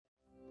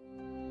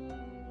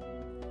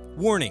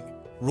Warning,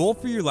 Roll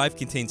for Your Life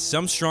contains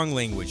some strong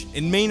language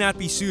and may not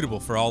be suitable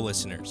for all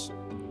listeners.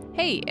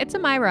 Hey, it's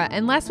Amira,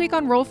 and last week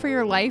on Roll for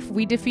Your Life,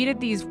 we defeated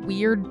these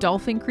weird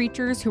dolphin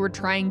creatures who were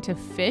trying to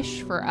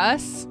fish for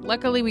us.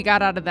 Luckily, we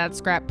got out of that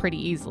scrap pretty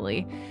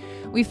easily.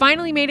 We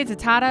finally made it to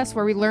Tadas,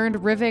 where we learned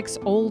Rivik's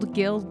old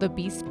guild, the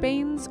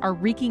Beastbanes, are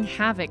wreaking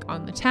havoc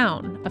on the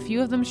town. A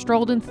few of them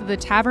strolled into the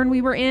tavern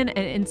we were in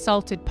and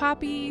insulted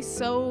Poppy,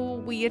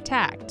 so we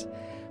attacked.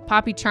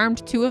 Poppy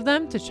charmed two of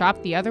them to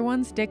chop the other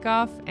one's dick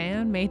off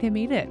and made him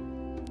eat it.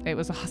 It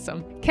was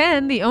awesome.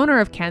 Ken, the owner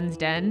of Ken's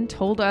Den,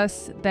 told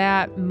us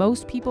that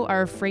most people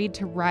are afraid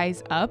to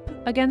rise up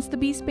against the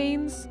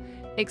Beastbanes,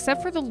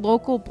 except for the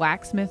local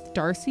blacksmith,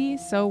 Darcy,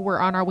 so we're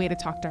on our way to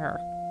talk to her.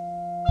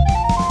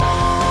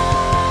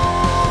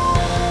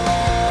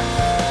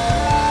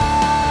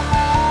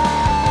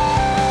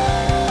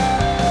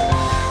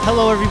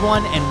 Hello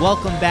everyone, and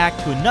welcome back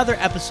to another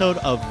episode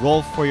of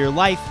Roll for Your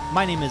Life.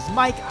 My name is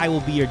Mike. I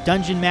will be your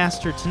dungeon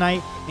master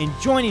tonight, and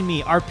joining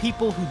me are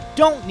people who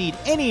don't need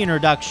any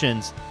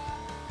introductions.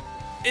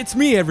 It's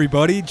me,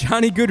 everybody,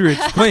 Johnny Goodrich,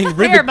 playing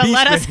Rivik Here, but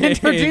let us Beastbane.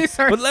 introduce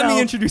But let me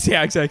introduce,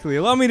 exactly.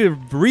 Allow me to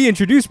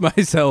reintroduce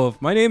myself.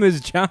 My name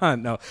is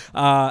John.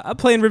 I'm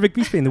playing Rivik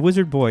Beastbane, the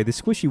wizard boy, the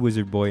squishy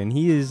wizard boy, and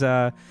he is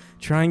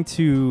trying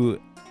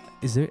to...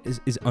 Is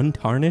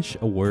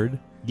untarnish a word?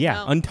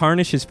 Yeah.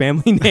 Untarnish his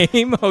family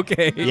name?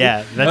 Okay.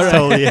 Yeah, that's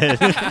totally it.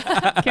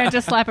 Can't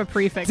just slap a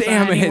prefix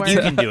Damn on any it. word. You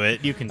can do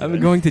it. You can do I'm it.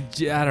 going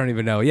to... I don't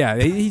even know. Yeah,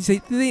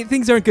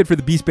 things aren't good for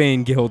the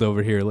Beastbane Guild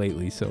over here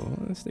lately, so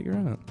stick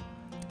around.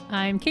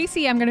 I'm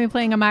Casey. I'm going to be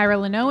playing Amira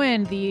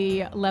Lenoan,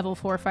 the level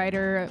 4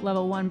 fighter,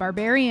 level 1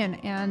 barbarian,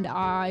 and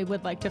I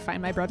would like to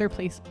find my brother,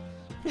 please.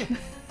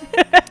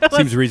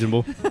 Seems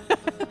reasonable.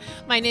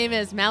 My name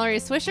is Mallory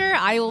Swisher.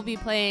 I will be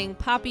playing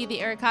Poppy the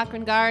Eric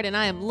Cochran Guard, and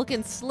I am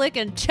looking slick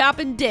and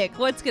chopping dick.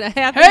 What's going to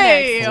happen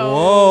next?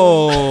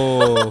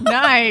 Whoa.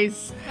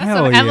 Nice. That's Hell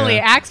some yeah. Emily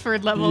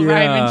Axford level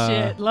rhyme and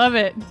shit. Love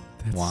it.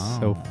 That's Wow.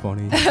 so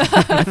funny.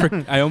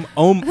 I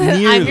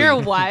I'm your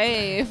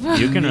wife.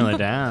 You can really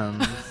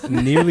dance.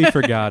 nearly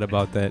forgot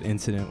about that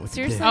incident with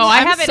Seriously? Dick. Oh, I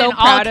I'm have it so in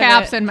all proud of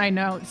caps it. in my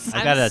notes.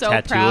 I got I'm a so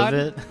tattoo proud. of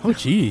it. Oh,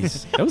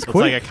 jeez. That was It's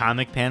quick. like a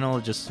comic panel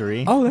of just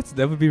 3. Oh,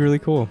 that would be really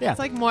cool. Yeah. It's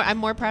like I'm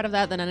more proud of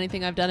that than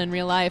anything I've done in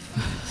real life.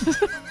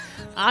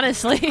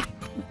 Honestly.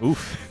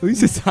 Oof. At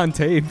least it's on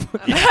tape.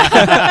 You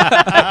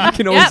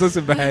can always Yep.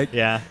 listen back.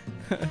 Yeah.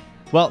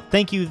 Well,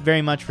 thank you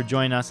very much for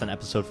joining us on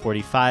episode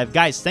 45.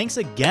 Guys, thanks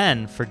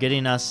again for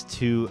getting us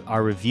to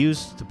our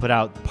reviews to put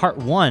out part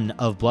 1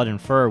 of Blood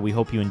and Fur. We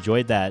hope you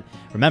enjoyed that.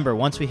 Remember,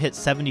 once we hit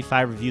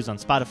 75 reviews on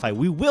Spotify,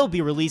 we will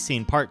be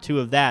releasing part 2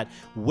 of that,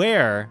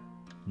 where,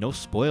 no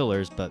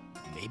spoilers, but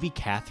maybe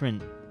Catherine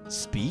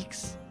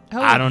speaks?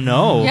 Oh, I don't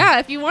know. Yeah,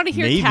 if you want to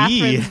hear Maybe.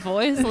 Catherine's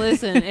voice,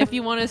 listen. If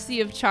you want to see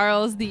if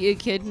Charles the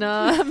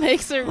Echidna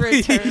makes a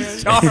return.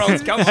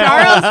 Charles, come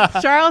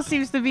on. Charles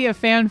seems to be a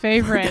fan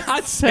favorite.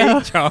 God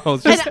sake,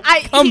 Charles. Just And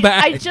come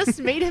back. I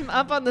just made him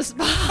up on the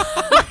spot.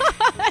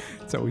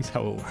 That's always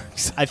how it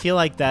works. I feel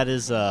like that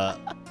is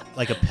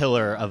like a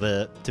pillar of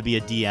to be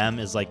a DM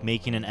is like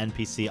making an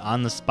NPC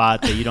on the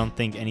spot that you don't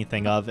think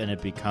anything of, and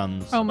it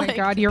becomes Oh my Like,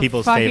 God, you're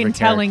people's fucking favorite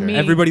telling character. me.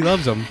 Everybody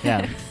loves him.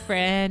 yeah.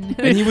 Fran.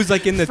 And he was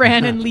like in the...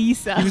 Fran and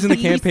Lisa. He was in the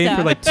campaign Lisa.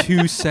 for like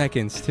 2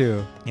 seconds,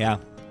 too. Yeah.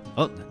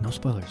 Oh, no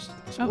spoilers.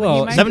 Oh, Well,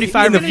 you might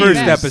 75 in the reviews.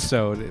 first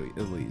episode,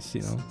 at least,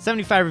 you know.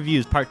 75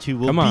 reviews, part 2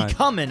 will Come on. be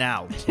coming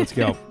out. Let's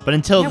go. But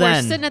until Yeah,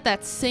 then, we're sitting at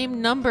that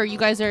same number.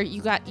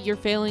 You're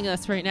failing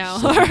us right now.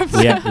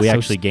 we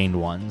actually gained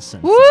 1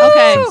 since. Woo!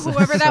 Okay.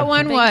 Whoever that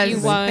one Thank was. you,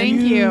 one. Thank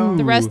you.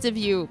 The rest of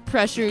you,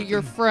 pressure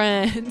your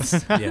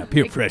friends. Yeah,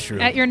 peer pressure.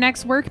 At your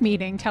next work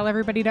meeting, tell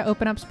everybody to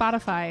open up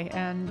Spotify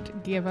and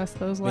give us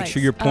those Make likes.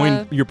 sure your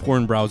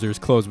porn browser is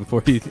closed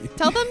before you...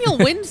 Tell them you'll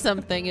win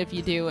something if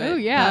you do it. Oh,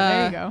 yeah,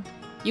 there you go.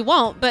 You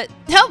won't, but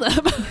tell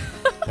them.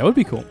 That would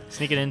be cool.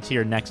 Sneak it into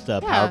your next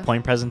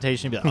PowerPoint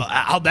presentation. Be like, oh,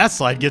 how'd that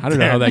slide get I don't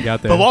there? know how that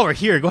got there. But while we're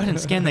here, go ahead and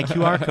scan that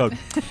QR code.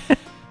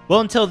 Well,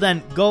 until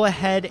then, go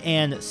ahead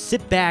and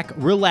sit back,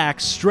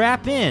 relax,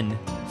 strap in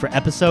for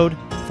episode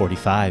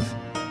 45.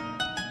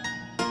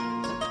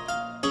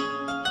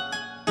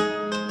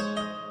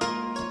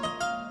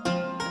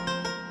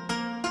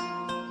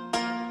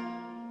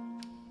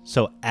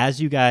 So as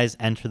you guys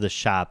enter the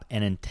shop,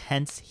 an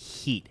intense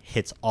heat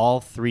hits all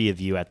 3 of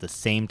you at the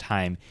same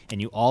time, and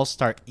you all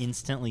start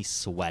instantly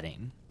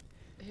sweating.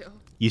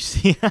 You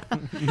see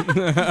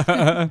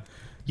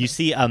you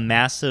see a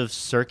massive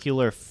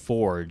circular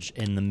forge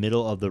in the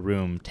middle of the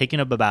room, taking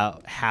up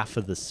about half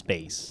of the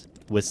space,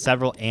 with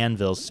several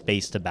anvils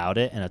spaced about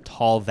it and a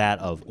tall vat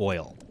of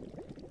oil.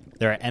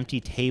 There are empty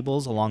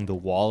tables along the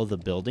wall of the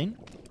building.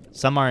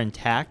 Some are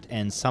intact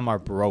and some are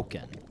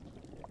broken.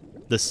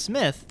 The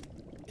smith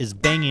is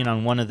banging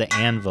on one of the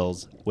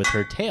anvils with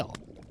her tail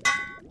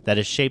that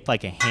is shaped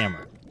like a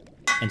hammer,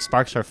 and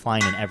sparks are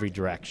flying in every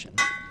direction.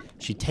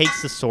 She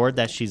takes the sword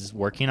that she's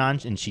working on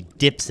and she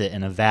dips it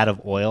in a vat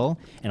of oil,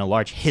 and a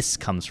large hiss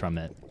comes from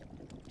it.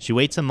 She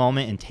waits a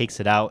moment and takes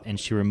it out, and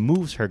she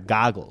removes her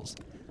goggles,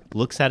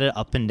 looks at it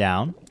up and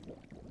down,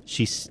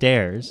 She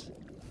stares.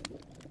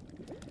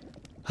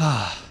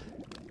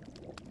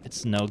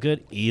 It's no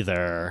good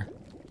either.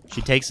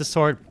 She takes the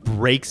sword,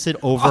 breaks it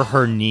over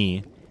her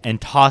knee,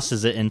 and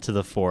tosses it into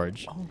the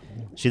forge.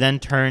 She then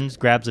turns,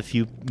 grabs a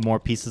few more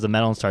pieces of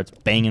metal, and starts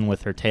banging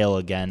with her tail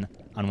again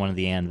on one of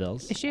the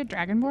anvils. Is she a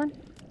dragonborn?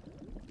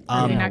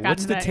 No, not gotten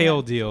what's to the that tail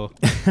yet. deal?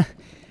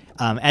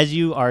 As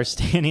you are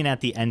standing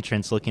at the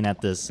entrance looking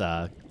at this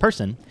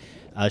person,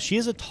 she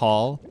is a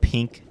tall,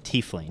 pink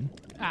tiefling.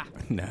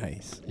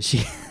 Nice.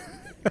 She...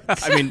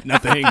 I mean,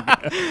 nothing.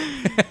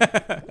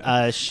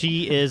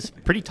 She is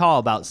pretty tall,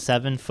 about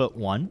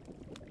 7'1".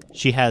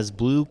 She has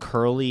blue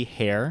curly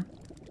hair.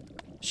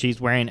 She's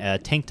wearing a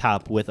tank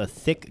top with a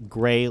thick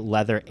gray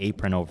leather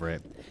apron over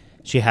it.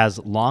 She has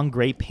long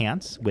gray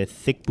pants with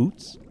thick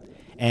boots.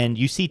 And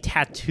you see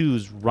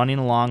tattoos running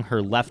along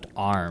her left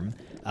arm,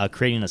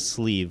 creating a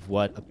sleeve,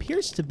 what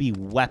appears to be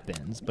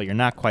weapons, but you're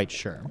not quite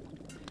sure.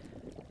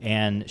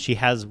 And she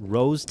has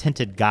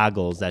rose-tinted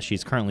goggles that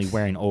she's currently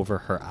wearing over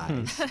her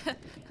eyes.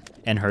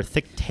 And her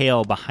thick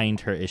tail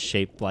behind her is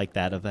shaped like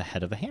that of a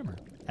head of a hammer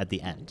at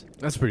the end.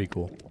 That's pretty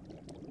cool.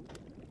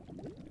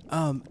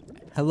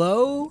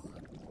 Hello?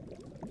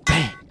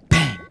 Bang,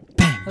 bang,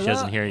 bang. Hello? She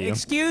doesn't hear you.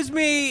 Excuse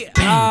me.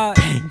 Bang,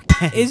 bang,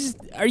 bang.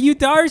 Are you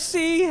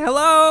Darcy?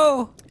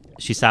 Hello?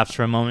 She stops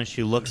for a moment.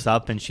 She looks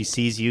up and she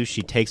sees you.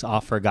 She takes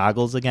off her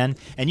goggles again.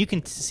 And you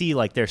can see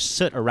like there's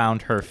soot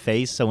around her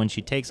face. So when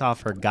she takes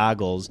off her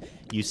goggles,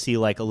 you see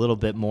like a little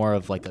bit more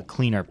of like a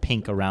cleaner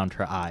pink around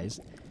her eyes.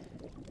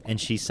 And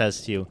she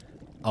says to you,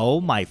 "Oh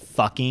my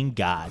fucking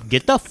God.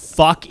 Get the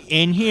fuck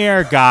in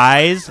here,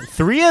 guys.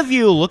 3 of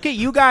you. Look at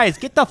you guys.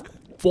 Get the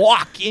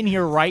fuck in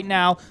here right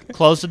now.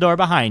 Close the door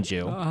behind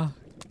you.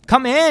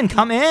 Come in.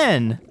 Come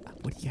in."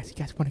 What do you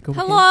guys want to go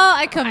Hello,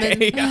 I come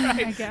in.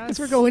 I guess.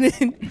 We're going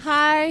in.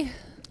 Hi.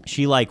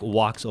 She like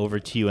walks over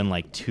to you in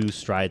like 2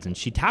 strides and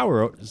she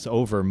towers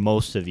over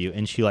most of you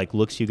and she like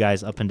looks you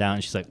guys up and down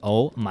and she's like,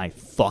 "Oh my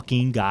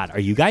fucking God. Are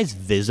you guys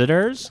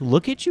visitors?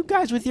 Look at you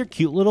guys with your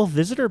cute little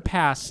visitor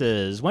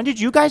passes. When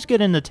did you guys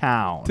get into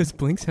town?" Does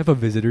Blinks have a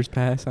visitor's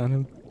pass on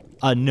him?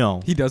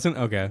 No. He doesn't?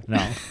 Okay. No.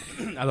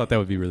 I thought that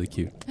would be really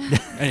cute.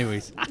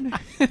 Anyways.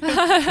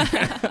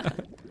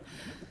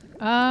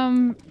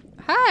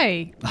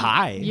 Hi.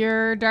 Hi.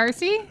 You're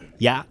Darcy?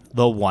 Yeah,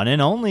 the one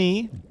and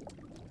only.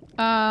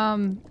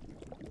 So,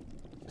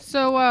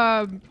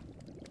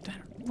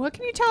 what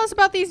can you tell us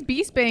about these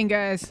Beastbane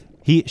guys?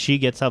 She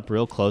gets up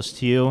real close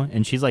to you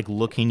and she's like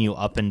looking you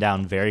up and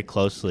down very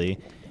closely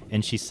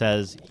and she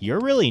says, "You're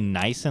really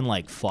nice and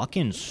like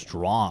fucking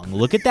strong.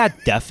 Look at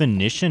that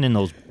definition in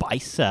those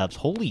biceps.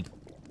 Holy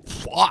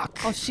fuck."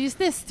 Oh, she's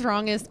the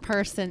strongest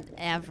person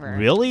ever.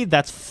 Really?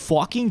 That's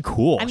fucking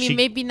cool. I mean,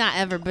 maybe not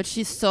ever, but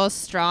she's so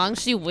strong.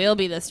 She will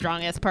be the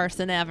strongest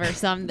person ever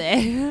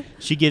someday.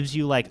 She gives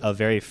you like a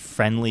very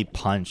friendly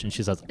punch and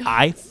she says,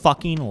 "I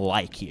fucking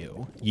like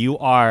you. You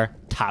are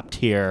top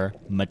tier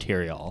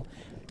material.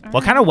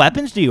 What kind of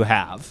weapons do you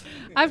have?"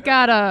 I've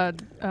got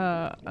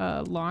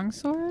a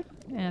longsword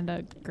and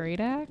a great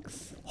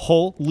axe.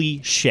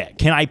 Holy shit.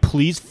 Can I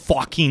please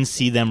fucking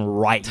see them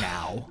right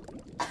now?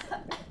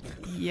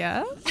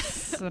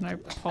 Yes. And I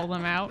pull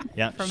them out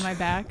Yeah. from my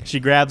back. She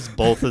grabs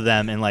both of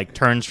them and like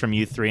turns from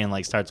you 3 and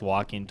like starts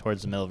walking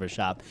towards the middle of her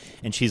shop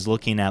and she's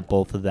looking at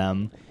both of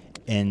them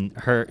and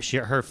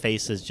her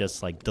face is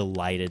just like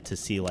delighted to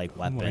see like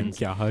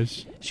weapons. Oh my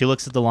gosh. She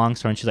looks at the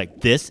longsword and she's like,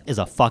 "This is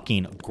a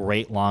fucking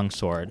great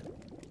longsword.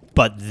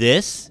 But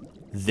this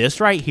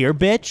right here,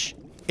 bitch,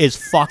 is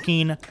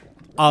fucking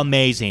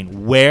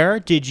amazing. Where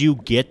did you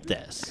get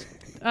this?"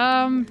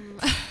 From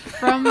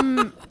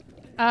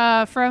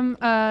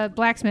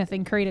blacksmith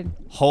in Creighton.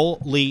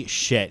 Holy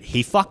shit.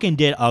 He fucking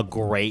did a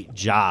great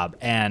job.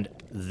 And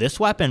this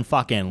weapon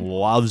fucking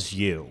loves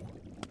you.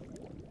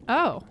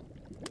 Oh.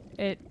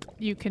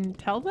 You can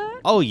tell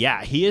that? Oh,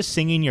 yeah. He is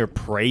singing your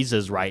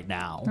praises right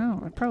now.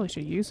 Oh, I probably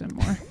should use him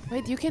more.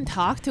 Wait, you can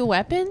talk to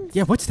weapons?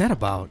 Yeah, what's that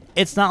about?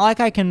 It's not like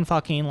I can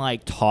fucking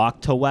like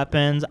talk to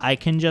weapons. I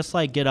can just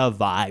like get a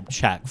vibe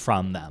check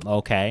from them,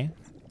 okay?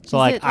 So Is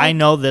like it, I like-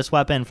 know this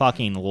weapon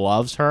fucking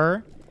loves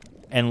her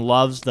and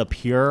loves the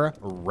pure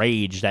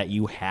rage that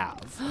you have.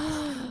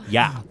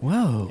 Yeah.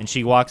 Whoa. And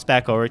she walks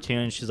back over to you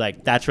and she's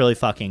like, "That's really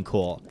fucking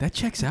cool." That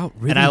checks out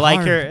really And I like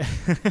hard.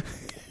 her.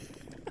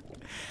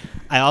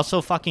 I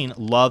also fucking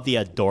love the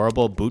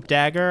adorable boot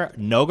dagger.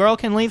 No girl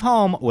can leave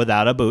home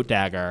without a boot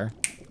dagger.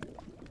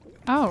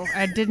 Oh,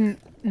 I didn't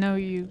know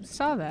you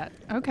saw that.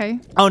 Okay.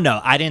 Oh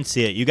no, I didn't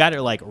see it. You got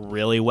it like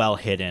really well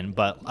hidden,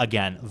 but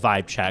again,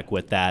 vibe check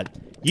with that.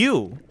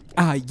 You.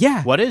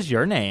 Yeah. What is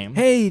your name?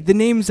 Hey, the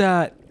name's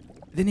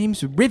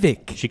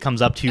Rivik. She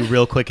comes up to you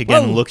real quick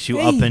again and Whoa, looks you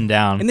hey. up and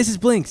down. And this is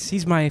Blinks.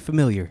 He's my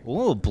familiar.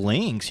 Oh,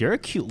 Blinks, you're a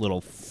cute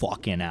little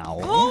fucking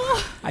owl.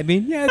 I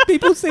mean, yeah,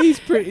 people say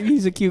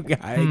he's a cute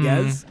guy, I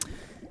guess.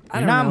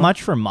 You're not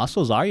much for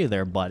muscles, are you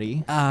there,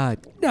 buddy?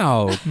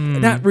 No,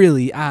 not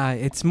really.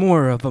 It's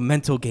more of a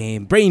mental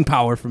game, brain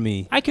power for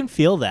me. I can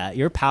feel that.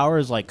 Your power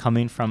is like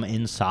coming from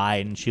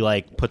inside, and she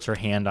like puts her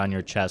hand on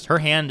your chest. Her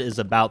hand is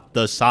about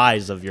the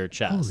size of your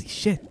chest. Holy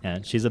shit. Yeah,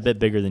 she's a bit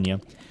bigger than you.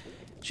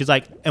 She's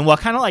like, and what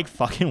kind of like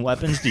fucking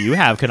weapons do you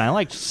have? Can I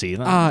like see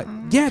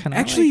them? Yeah, Can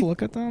actually, I, like,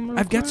 look at them.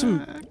 I've got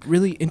some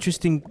really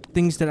interesting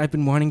things that I've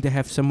been wanting to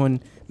have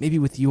someone, maybe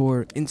with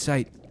your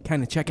insight,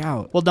 kind of check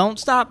out. Well, don't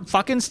stop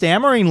fucking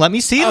stammering. Let me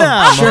see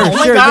them. Sure, oh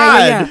my sure, God.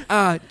 yeah.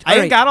 I All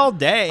ain't got all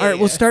day. All right,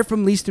 we'll start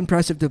from least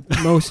impressive to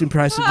most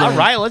impressive. All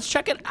right, let's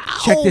check it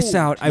out. Check this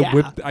out.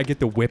 Yeah. I get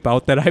the whip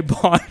out that I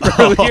bought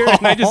earlier,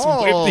 and I just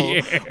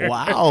whip the air.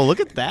 Wow, look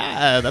at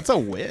that. That's a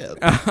whip.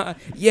 I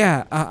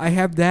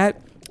have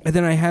that, and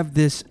then I have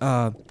this.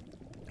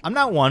 I'm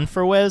not one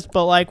for whips,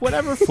 but like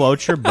whatever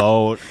floats your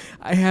boat.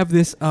 I have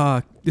this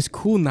this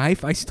cool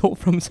knife I stole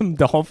from some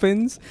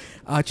dolphins.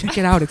 Check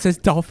it out. It says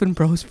Dolphin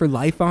Bros for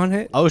life on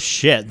it. Oh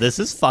shit, this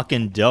is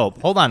fucking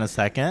dope. Hold on a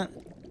second.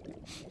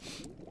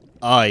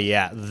 Oh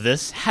yeah,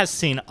 this has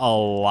seen a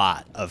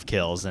lot of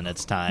kills in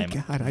its time.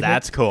 God,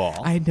 That's cool.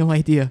 I had no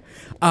idea.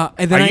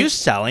 And then Are you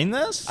selling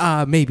this?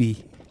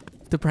 Maybe.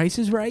 The price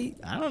is right.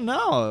 I don't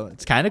know.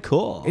 It's kind of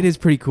cool. It is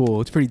pretty cool.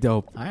 It's pretty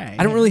dope. All right.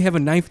 I don't really have a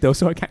knife though,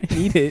 so I kind of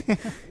need it.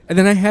 And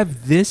then I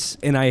have this,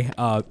 and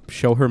I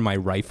show her my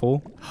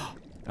rifle.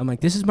 I'm like,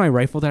 this is my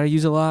rifle that I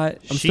use a lot.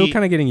 I'm still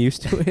kind of getting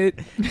used to it.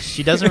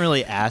 She doesn't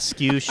really ask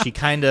you. She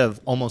kind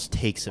of almost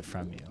takes it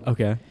from you.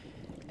 Okay.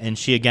 And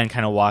she again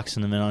kind of walks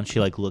in the middle, and she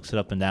like looks it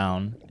up and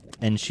down.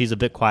 And she's a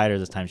bit quieter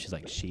this time. She's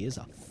like, she is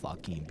a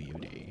fucking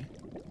beauty.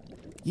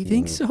 You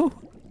think so?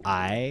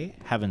 I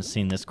haven't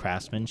seen this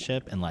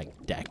craftsmanship in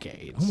like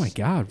decades. Oh my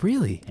God,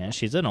 really? Yeah,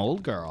 she's an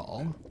old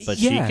girl, but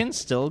Yeah. she can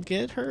still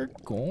get her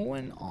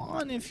going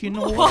on, if you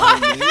know what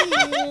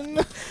I mean.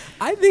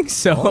 I think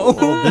so.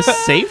 Oh, this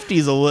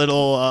safety's a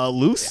little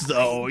loose,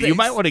 though. You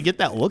might want to get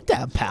that looked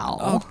at, pal.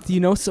 Oh, do you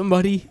know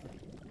somebody?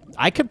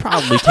 I could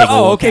probably take a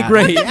Oh, look okay, at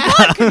great.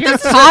 You're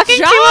talking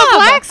to a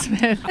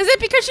blacksmith. Is it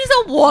because she's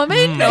a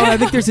woman? No, I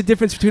think there's a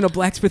difference between a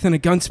blacksmith and a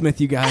gunsmith,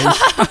 you guys.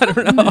 I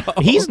don't know.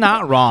 He's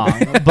not wrong,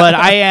 but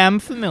I am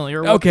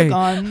familiar with Okay. the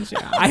guns.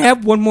 Yeah. I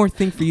have one more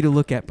thing for you to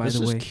look at, by This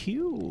the is way.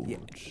 cute.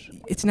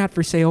 It's not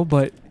for sale,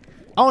 but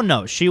Oh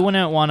no, she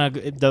wouldn't want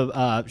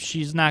to.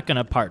 She's not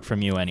gonna part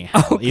from you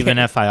anyhow. Okay. Even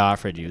if I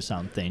offered you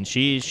something,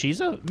 she's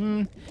a.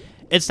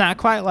 It's not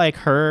quite like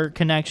her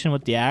connection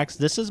with the axe.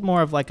 This is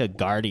more of like a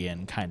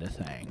guardian kind of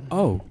thing.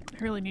 oh,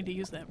 I really need to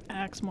use that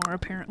axe more,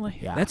 apparently.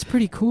 Yeah. that's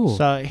pretty cool.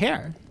 So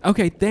here,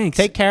 Okay, thanks.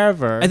 take care of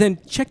her. And then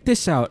check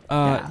this out.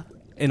 Yeah.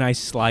 And I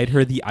slide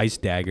her the ice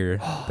dagger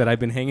that I've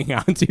been hanging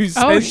on to since.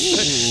 Oh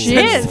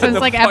shit! So the it's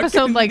like fucking-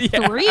 episode like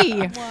yeah.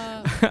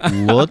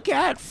 3. Look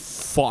at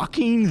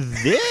fucking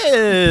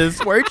this.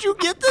 Where'd you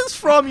get this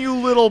from, you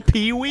little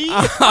peewee?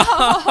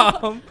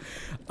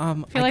 I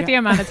feel like the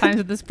amount of times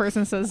that this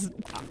person says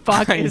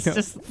 "fuck" I is know.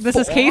 just. This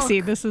is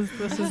Casey. This is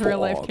real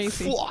life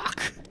Casey.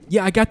 Fuck.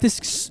 Yeah, I got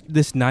this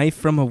knife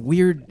from a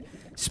weird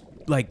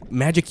like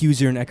magic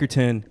user in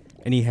Eckerton,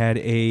 and he had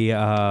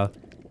a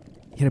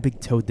big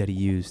toad that he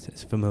used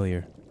as a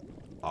familiar,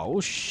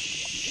 Oh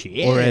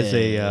shit. or as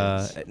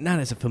a not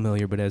as a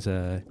familiar, but as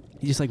a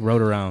he just like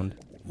rode around.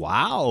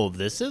 Wow,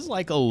 this is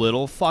like a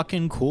little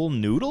fucking cool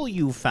noodle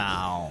you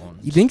found.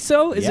 You think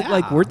so? Is it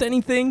like Yeah. worth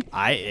anything?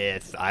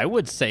 I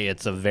would say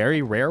it's a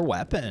very rare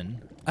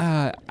weapon.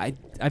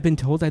 I've been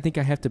told I think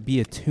I have to be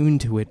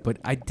attuned to it, but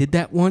I did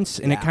that once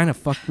and it Yeah. kind of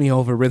fucked me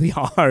over really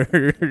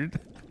hard.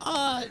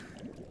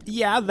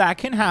 Yeah, that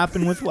can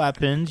happen with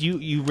weapons.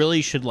 You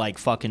really should like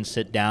fucking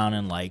sit down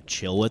and like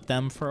chill with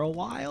them for a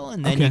while,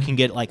 and then you Okay. can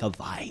get like a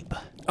vibe.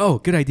 Oh,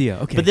 good idea.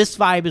 Okay. But this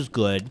vibe is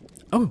good.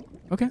 Oh,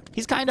 okay.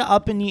 He's kind of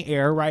up in the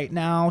air right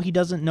now. He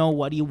doesn't know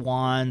what he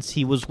wants.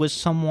 He was with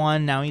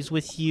someone, now he's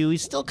with you.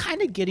 He's still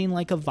kind of getting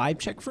like a vibe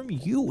check from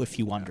you, if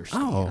you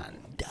understand. Oh.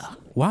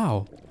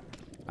 Wow.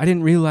 I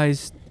didn't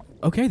realize.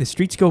 Okay, the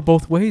streets go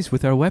both ways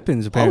with our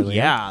weapons, Oh, apparently.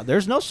 yeah.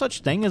 There's no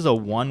such thing as a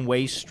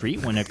one-way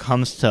street when it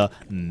comes to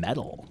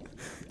metal.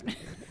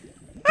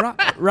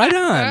 Right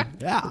on.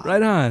 Yeah.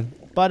 Right on.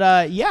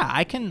 But yeah,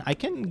 I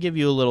can give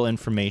you a little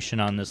information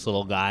on this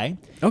little guy.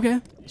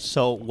 Okay.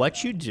 So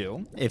what you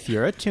do, if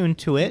you're attuned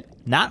to it,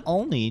 not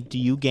only do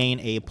you gain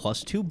a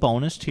 +2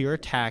 bonus to your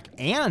attack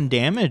and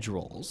damage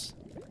rolls,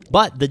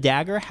 but the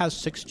dagger has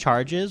 6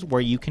 charges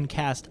where you can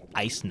cast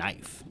Ice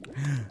Knife.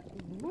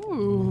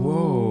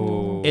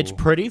 Whoa. It's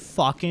pretty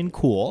fucking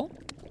cool.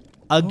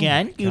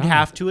 Again, my you'd God.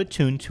 have to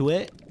attune to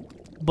it,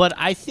 but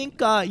I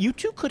think you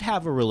two could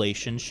have a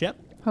relationship.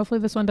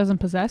 Hopefully, this one doesn't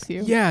possess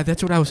you. Yeah,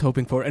 that's what I was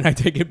hoping for, and I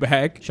take it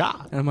back.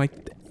 Sha. And I'm like,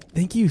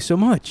 thank you so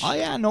much. Oh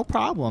yeah, no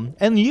problem.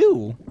 And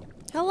you?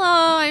 Hello,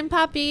 I'm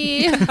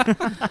Poppy.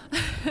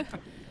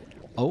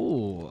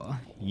 Oh,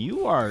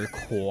 you are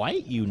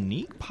quite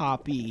unique,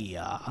 Poppy.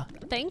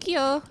 Thank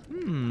you.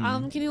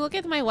 Can you look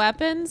at my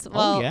weapons?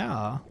 Oh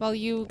yeah. While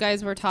you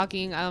guys were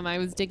talking, I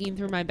was digging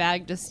through my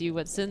bag to see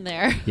what's in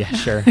there. Yeah,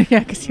 sure. Yeah,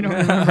 because you don't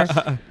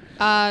remember.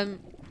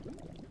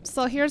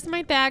 So here's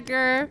my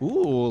dagger.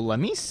 Ooh, let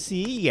me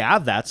see. Yeah,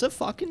 that's a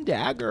fucking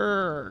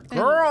dagger.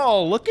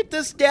 Girl, look at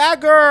this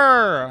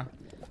dagger.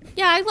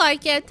 Yeah, I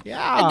like it.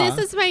 Yeah. And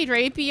this is my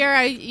rapier.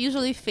 I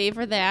usually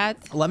favor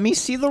that. Let me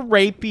see the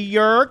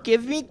rapier.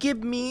 Give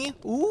me.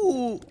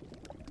 Ooh.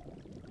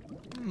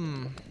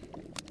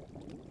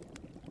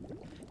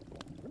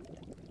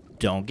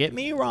 Don't get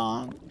me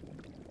wrong.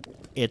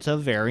 It's a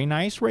very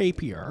nice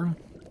rapier.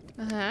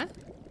 Uh-huh.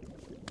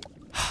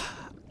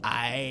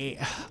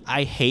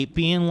 I hate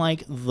being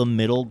like the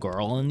middle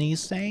girl in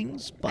these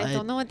things, but I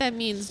don't know what that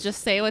means.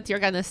 Just say what you're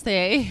gonna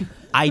say.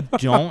 I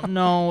don't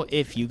know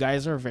if you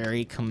guys are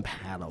very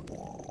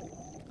compatible.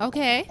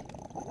 Okay.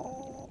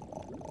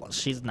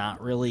 She's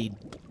not really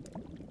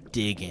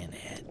digging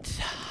it.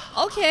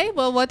 Okay,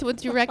 well, what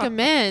would you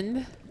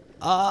recommend?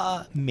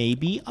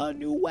 Maybe a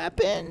new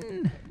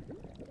weapon?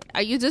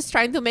 Are you just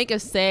trying to make a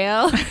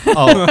sale?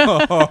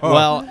 Oh,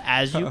 well,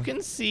 as you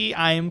can see,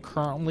 I am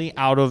currently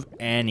out of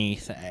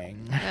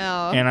anything.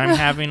 Oh. And I'm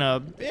having a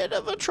bit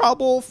of a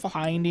trouble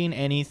finding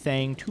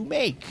anything to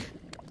make.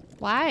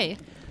 Why?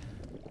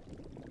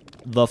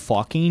 The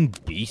fucking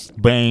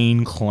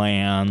Beastbane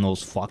clan,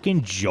 those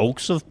fucking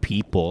jokes of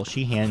people.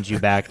 She hands you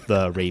back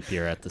the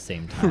rapier at the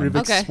same time.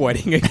 Rivik's Okay.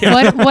 sweating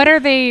again. What are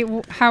they?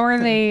 How are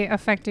they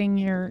affecting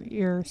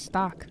your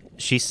stock?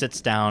 She sits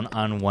down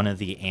on one of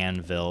the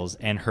anvils,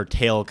 and her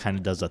tail kind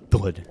of does a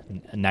thud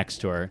next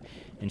to her.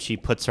 And she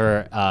puts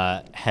her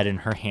head in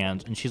her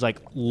hands, and she's like,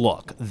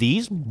 look,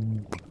 these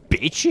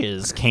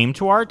bitches came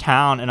to our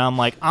town, and I'm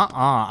like,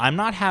 I'm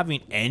not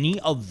having any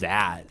of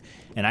that.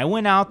 And I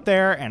went out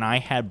there, and I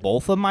had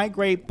both of my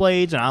great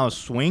blades, and I was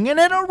swinging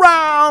it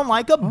around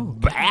like a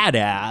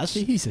badass.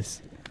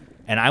 Jesus.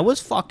 And I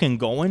was fucking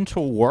going to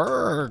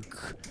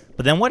work.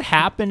 But then what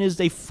happened is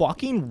they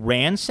fucking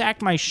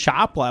ransacked my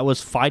shop while I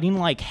was fighting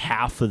like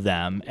half of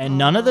them. And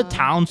none of the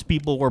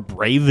townspeople were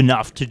brave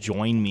enough to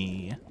join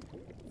me.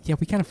 Yeah,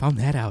 we kind of found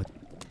that out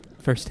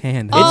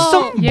firsthand. It's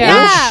some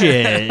yeah.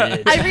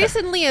 bullshit. I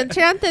recently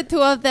enchanted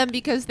 2 of them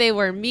because they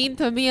were mean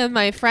to me and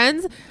my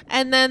friends,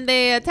 and then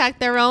they attacked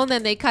their own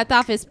and they cut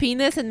off his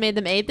penis and made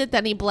them eat it,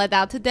 and he bled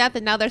out to death,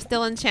 and now they're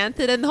still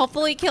enchanted and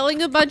hopefully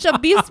killing a bunch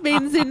of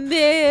beastmanes in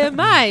their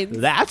mines.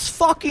 That's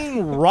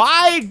fucking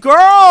right,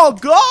 girl.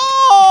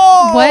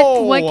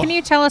 Go! What can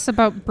you tell us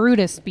about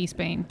Brutus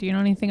Beastbane? Do you know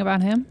anything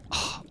about him?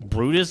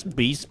 Brutus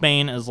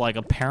Beastbane is like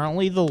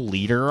apparently the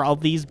leader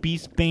of these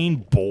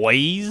Beastbane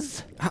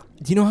boys.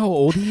 Do you know how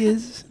old he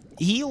is?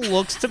 He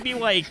looks to be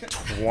like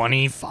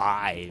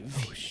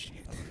 25. Oh, shit.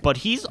 But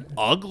he's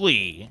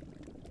ugly.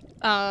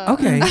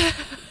 Okay.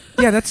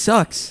 Yeah, that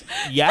sucks.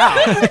 Yeah.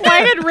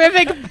 Why did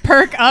Rivik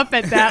perk up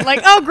at that?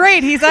 Like, oh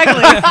great, he's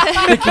ugly.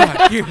 Thank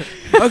God.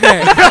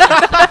 Okay.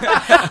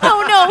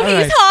 Oh no, All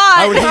he's right. hot!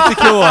 I would hate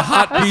to kill a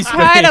hot beast.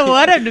 Kind of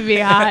want him to be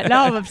hot.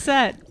 Now I'm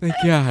upset. Thank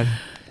God.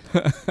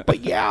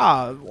 But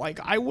yeah, like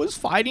I was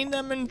fighting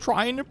them and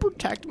trying to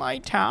protect my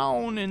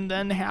town, and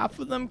then half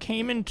of them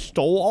came and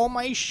stole all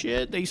my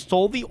shit. They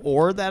stole the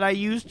ore that I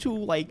used to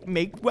like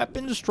make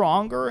weapons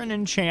stronger and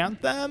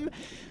enchant them.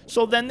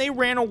 So then they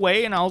ran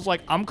away, and I was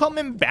like, I'm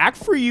coming back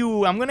for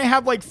you. I'm gonna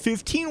have like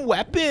 15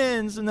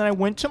 weapons. And then I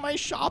went to my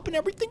shop and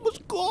everything was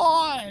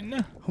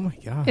gone. Oh my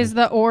God. Is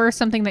the ore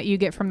something that you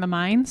get from the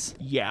mines?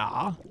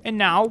 Yeah. And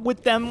now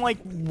with them like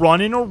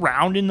running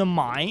around in the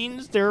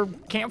mines, they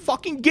can't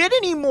fucking get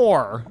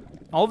anymore.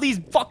 All these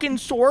fucking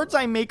swords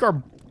I make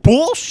are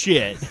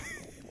bullshit.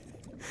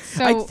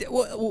 So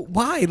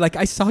Why? Like,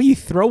 I saw you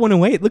throw one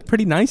away. It looked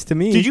pretty nice to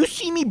me. Did you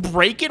see me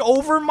break it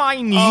over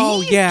my knee?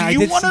 Oh, yeah, I Do you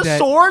did want see a that.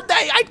 sword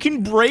that I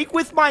can break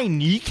with my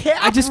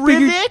kneecap, I just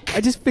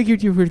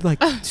figured you were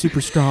like super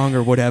strong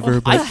or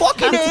whatever. But I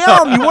fucking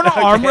am. You want to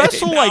arm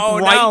wrestle No,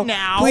 like right no.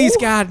 now? Please,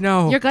 God,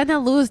 no. You're gonna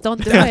lose,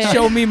 don't do it.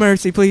 Show me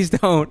mercy, please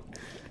don't.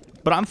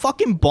 But I'm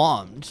fucking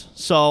bummed.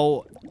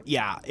 So,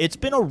 yeah, it's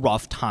been a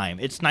rough time.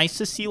 It's nice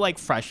to see, like,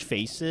 fresh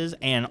faces,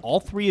 and all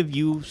 3 of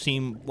you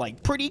seem,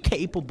 like, pretty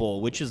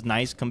capable, which is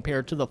nice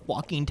compared to the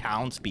fucking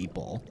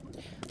townspeople.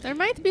 There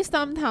might be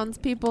some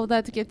townspeople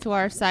that get to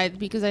our side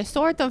because I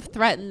sort of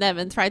threatened them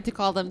and tried to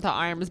call them to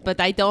arms,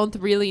 but I don't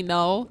really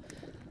know.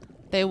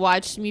 They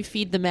watched me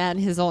feed the man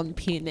his own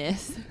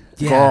penis.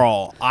 Yeah.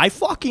 Girl, I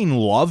fucking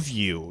love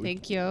you.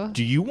 Thank you.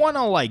 Do you want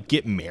to, like,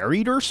 get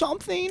married or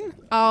something?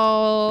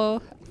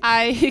 Oh,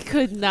 I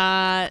could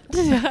not.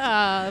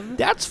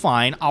 That's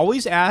fine.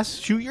 Always ask.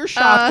 Shoot your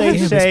shot, they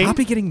Damn, say. is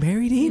Poppy getting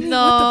married, Amy?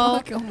 No.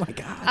 What the fuck? Oh my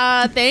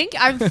God.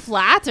 I'm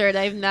flattered.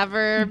 I've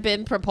never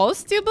been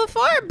proposed to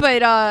before,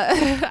 but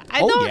I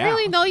don't yeah.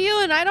 really know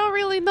you and I don't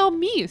really know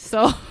me,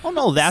 so. Oh,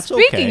 no, that's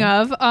speaking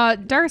okay.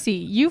 of, Darcy,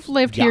 you've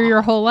lived here Yeah.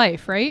 your whole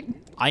life, right?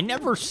 I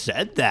never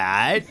said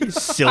that.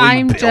 Silly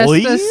I'm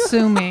Billy. just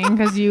assuming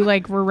because you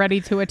like were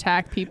ready to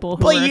attack people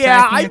who But were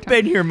yeah, attacking your I've town.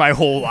 been here my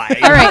whole life.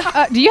 All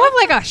right. Do you have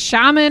like a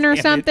shaman or Damn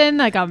it. something,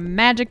 like a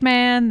magic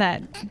man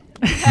that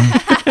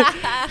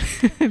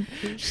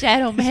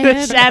Shadow the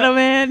man. shadow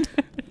man?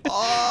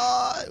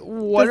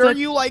 What Does are it-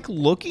 you like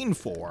looking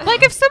for?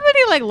 Like if somebody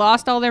like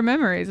lost all their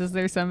memories, is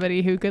there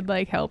somebody who could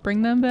like help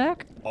bring them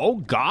back? Oh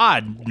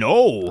God,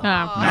 no. Not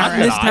Not in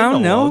that this I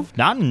town, know no? of.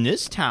 Not in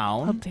this Oh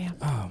town. damn!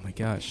 Oh my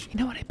gosh. You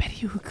know what? I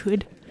bet you who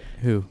could.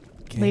 Who?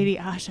 Ken? Lady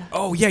Asha.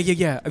 Oh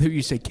yeah. I thought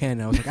you said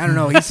Ken. I was like, I don't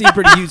know. He seemed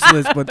pretty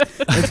useless, but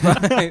that's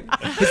fine.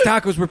 His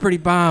tacos were pretty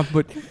bomb,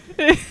 but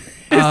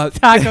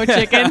Taco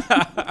chicken.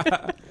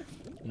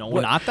 No,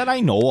 What? not that I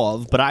know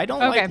of. But I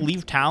don't Okay. like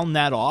leave town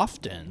that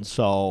often.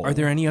 So are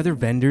there any other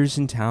vendors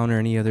in town or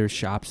any other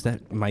shops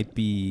that might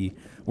be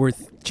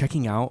worth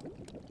checking out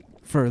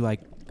for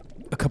like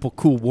a couple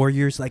cool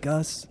warriors like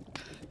us?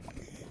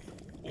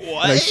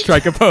 what? Like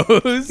strike a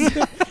pose.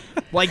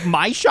 Like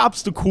my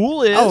shop's the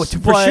coolest. Oh,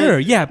 for but- sure.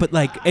 Yeah, but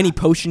like any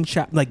potion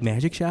shop, like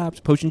magic shops,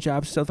 potion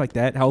shops, stuff like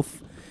that.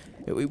 Health.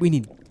 We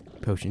need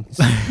potions.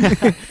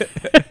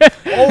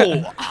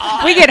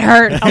 Oh, We get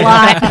hurt a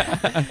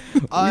lot.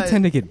 we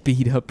tend to get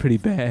beat up pretty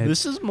bad.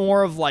 this is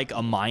more of like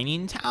a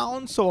mining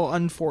town, so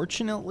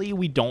unfortunately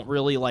we don't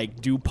really like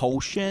do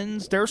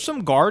potions. There's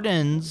some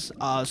gardens.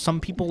 Some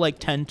people like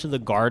tend to the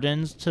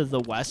gardens to the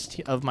west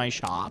of my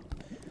shop.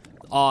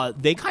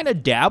 They kind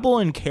of dabble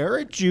in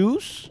carrot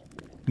juice.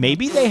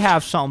 Maybe they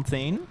have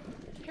something.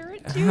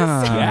 Carrot Huh.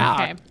 Yeah.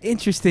 Okay.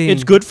 Interesting.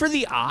 It's good for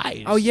the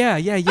eyes. Oh yeah.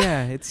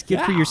 It's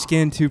good for Yeah. your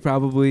skin too,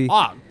 probably.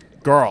 Ah,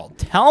 girl,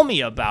 tell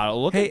me about it.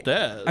 Look Hey, at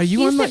this. Are you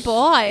He's on a like?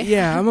 boy.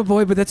 Yeah, I'm a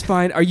boy, but that's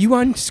fine. Are you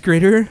on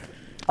Skritter?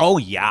 Oh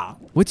yeah.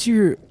 What's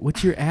your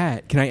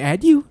ad? Can I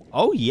add you?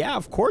 Oh yeah.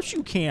 Of course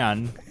you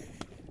can.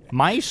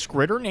 My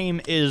Skritter name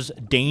is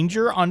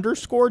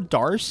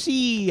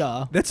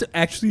Danger_Darcy. That's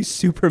actually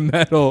super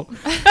metal.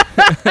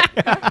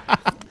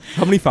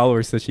 How many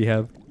followers does she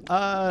have?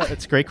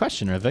 It's a great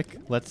question,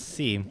 Rivik. Let's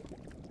see.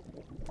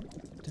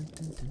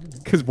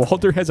 Because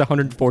Walter has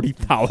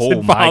 140,000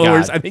 Oh my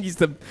followers. God. I think he's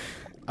the.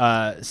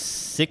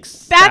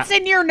 6. That's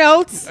in your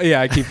notes.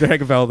 Yeah, I keep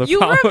track of all the You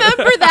followers.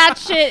 remember that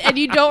shit, and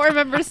you don't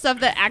remember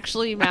stuff that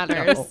actually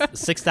matters.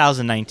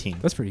 6,019.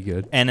 That's pretty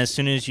good. And as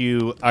soon as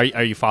you are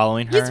you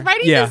following her? He's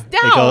writing Yeah. this It,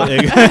 down.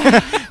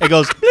 it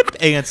goes blip,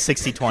 and it's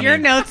 60/20. Your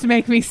notes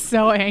make me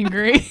so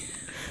angry.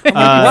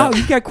 Wow,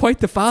 you've got quite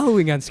the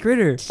following on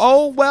Skritter.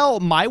 Oh well,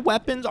 my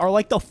weapons are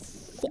like the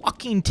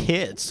fucking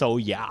tits. So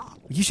yeah.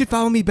 You should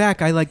follow me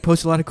back. I like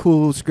post a lot of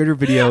cool Skritter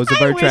videos of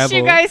I our wish travel.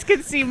 you guys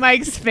could see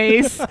Mike's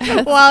face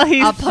while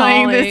he's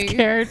playing this appalling.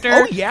 character.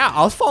 Oh yeah,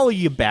 I'll follow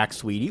you back,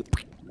 sweetie.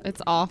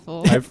 It's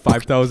awful. I have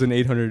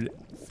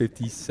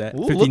 5,859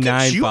 Ooh, look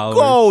at you followers.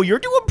 go. You're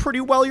doing pretty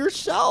well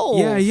yourself.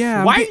 Yeah,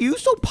 I'm Why get- are you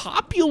so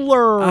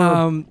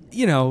popular?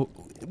 You know,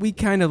 we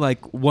kind of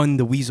like won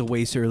the Weasel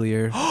Waste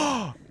earlier.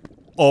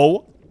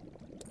 Oh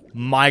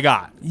my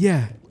god.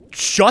 Yeah.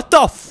 Shut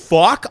the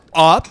fuck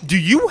up. Do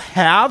you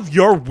have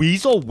your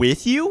weasel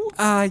with you?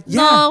 Yeah.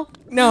 No.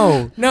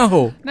 No.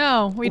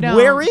 No, we don't.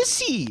 Where is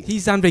he?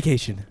 He's on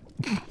vacation.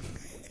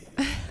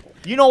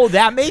 You know,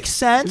 that makes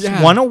sense.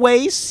 Yeah. One away,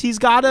 he's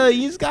gotta,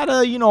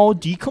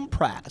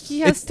 decompress.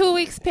 He has 2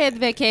 weeks paid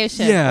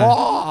vacation. Yeah.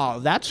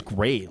 Oh, that's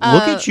great. Look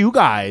at you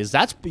guys.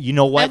 That's, you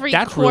know what? every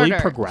That's really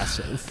quarter.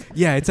 progressive.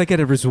 Yeah, it's like at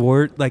a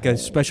resort, like a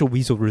special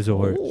weasel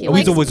resort. He A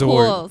weasel likes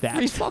resort. pools.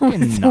 That's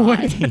fucking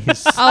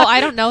nice. Oh,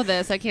 I don't know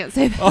this. I can't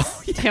say this.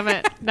 Oh, Damn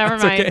it. Never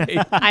It's mind. okay.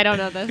 I don't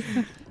know this.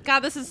 God,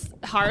 this is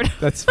hard.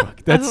 That's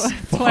fuck. That's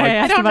That's why I fuck.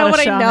 asked I don't about know a what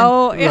I shaman.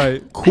 know. Yeah.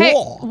 Right. Hey,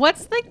 Cool.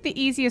 what's like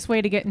the easiest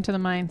way to get into the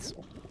mines?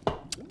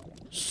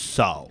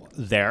 So,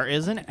 there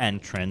is an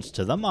entrance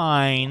to the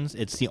mines.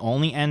 It's the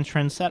only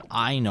entrance that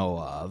I know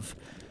of.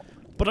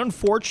 But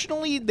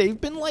unfortunately, they've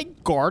been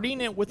like guarding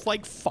it with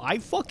like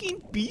 5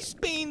 fucking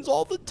beastbanes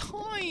all the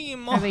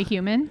time. Are they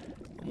human?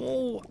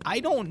 Well, I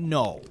don't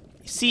know.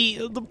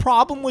 See, the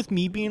problem with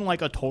me being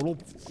like a total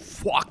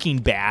fucking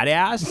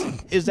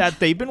badass is that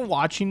they've been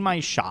watching my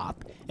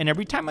shop, and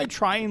every time I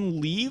try and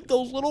leave,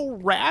 those little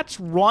rats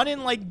run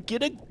and like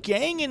get a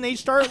gang, and they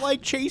start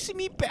like chasing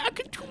me back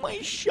into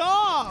my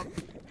shop.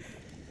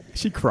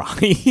 Is she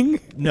crying?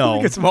 No.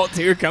 Like a small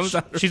tear comes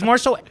out. She's more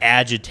so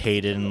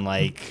agitated and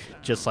like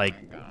just like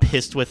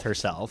pissed with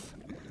herself.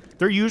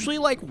 They're usually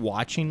like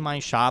watching my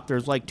shop.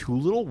 There's like 2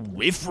 little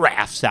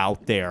riffraffs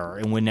out there,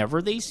 and whenever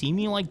they see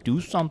me like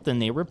do something,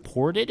 they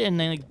report it, and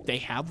then they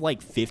have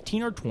like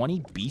 15 or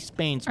 20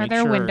 beastbanes. Are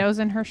there windows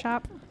in her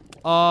shop?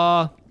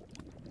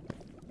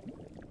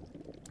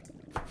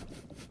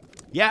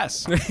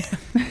 Yes.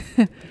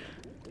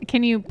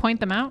 Can you point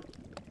them out?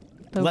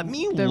 The- Let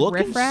me the look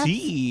riffraffs? and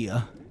see.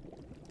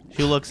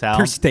 She looks out,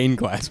 Her stained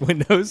glass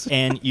windows.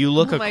 and you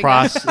look Oh my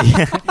across.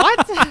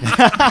 What?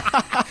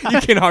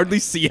 You can hardly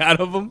see out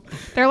of them.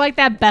 They're like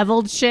that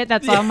beveled shit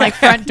that's on like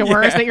front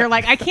doors that you're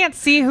like, I can't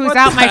see who's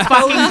out my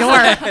fucking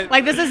door.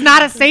 Like this is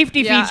not a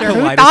safety Yeah. feature.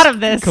 Who thought of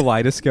this?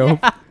 Kaleidoscope.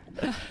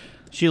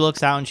 She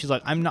looks out and she's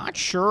like, I'm not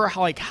sure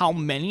how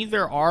many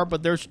there are,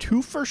 but there's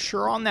 2 for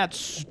sure on that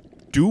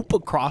stoop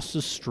across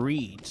the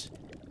street.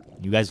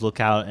 You guys look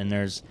out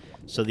and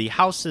so the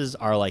houses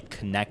are like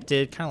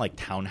connected, kind of like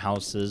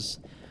townhouses.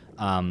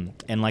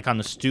 And like on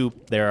the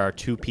stoop, there are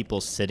 2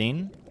 people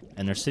sitting,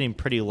 and they're sitting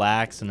pretty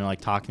lax, and they're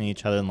like talking to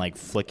each other and like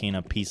flicking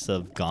a piece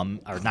of gum,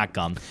 or not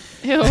gum.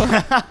 Ew.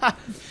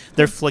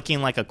 They're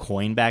flicking like a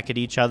coin back at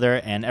each other,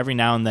 and every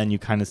now and then you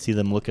kind of see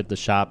them look at the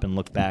shop and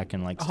look back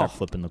and like start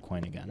flipping the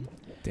coin again.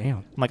 Damn.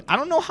 I'm like, I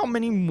don't know how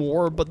many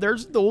more, but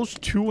there's those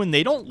two, and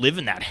they don't live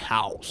in that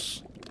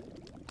house.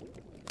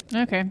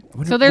 Okay.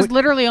 What- So there's what-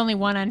 literally only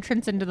one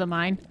entrance into the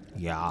mine.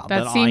 Yeah,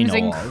 That I seems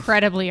know of.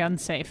 incredibly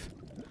unsafe.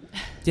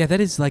 Yeah, that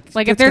is like.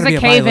 Like if that's there's gotta a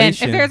be cave in,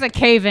 violation. if there's a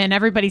cave in,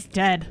 everybody's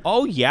dead.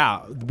 Oh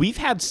yeah, we've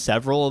had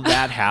several of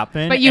that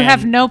happen. But you and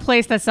have no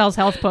place that sells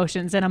health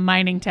potions in a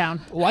mining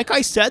town. Like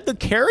I said, the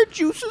carrot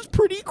juice is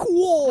pretty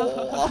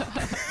cool.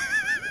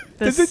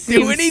 This Does it do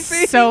seems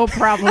anything? So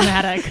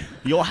problematic.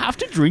 You'll have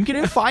to drink it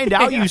and find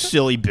out, you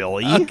silly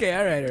Billy. Okay,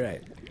 all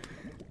right.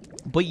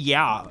 But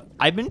yeah,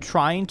 I've been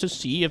trying to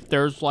see if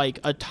there's like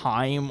a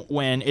time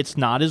when it's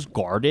not as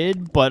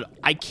guarded, but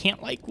I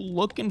can't like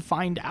look and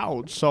find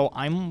out. So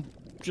I'm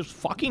just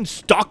fucking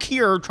stuck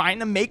here trying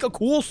to make a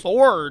cool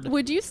sword.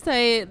 Would you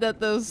say that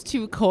those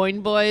two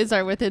coin boys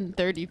are within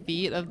 30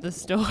 feet of the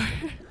store?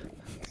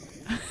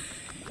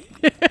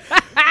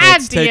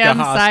 Let's take a DM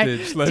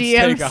hostage. side. Let's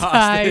DM take a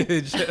side.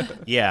 hostage.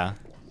 Yeah,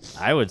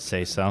 I would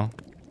say so.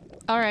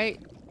 All right.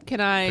 Can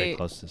Pretty I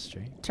close to the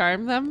street.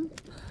 charm them?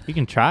 You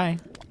can try.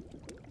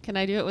 Can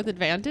I do it with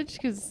advantage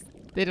because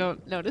they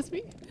don't notice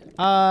me?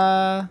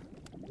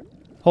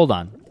 Hold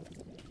on.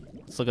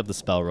 Let's look up the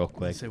spell real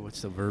quick. Say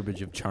what's the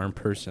verbiage of charm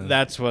person?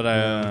 That's what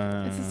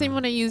I. It's the same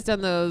one I used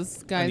on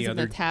those guys the in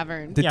the other-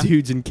 tavern. the Yeah.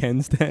 dudes in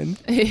Ken's den.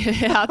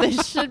 Yeah, they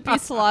should be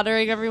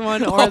slaughtering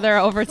everyone or they're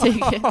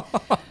overtaken.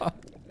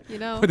 You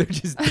know? Or they're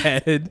just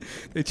dead.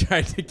 They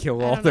tried to kill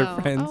I all don't their know.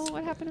 friends. Oh,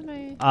 what happened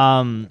to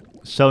my...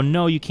 So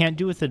no, you can't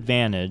do with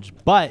advantage,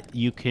 but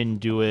you can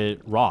do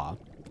it raw.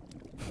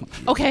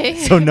 Okay.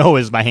 So no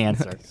is my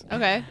answer.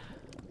 Okay.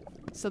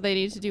 So they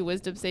need to do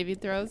wisdom saving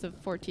throws of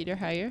 14 or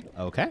higher.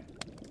 Okay.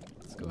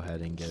 Let's go ahead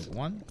and get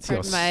one. See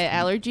how Pardon my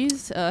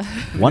allergies.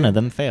 One of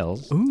them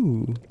fails.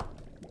 Ooh.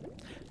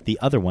 The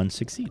other one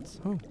succeeds.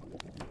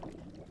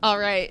 All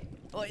right.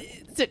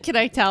 So can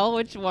I tell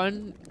which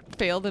one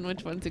failed and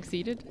which one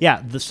succeeded?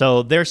 Yeah,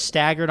 so they're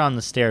staggered on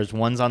the stairs.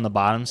 One's on the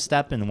bottom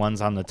step and one's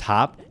on the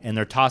top, and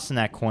they're tossing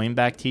that coin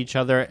back to each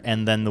other,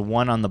 and then the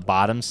one on the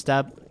bottom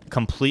step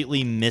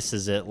completely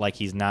misses it like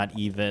he's not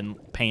even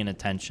paying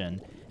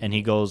attention, and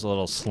he goes a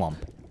little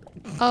slump.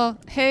 Oh,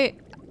 hey,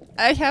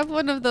 I have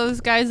one of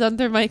those guys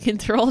under my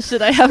control.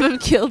 Should I have him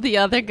kill the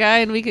other guy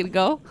and we can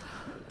go?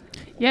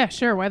 Yeah,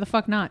 sure. Why the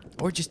fuck not?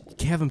 Or just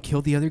have him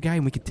kill the other guy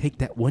and we could take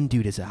that one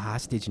dude as a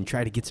hostage and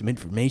try to get some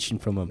information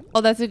from him.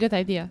 Oh, that's a good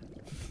idea.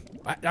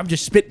 I'm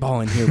just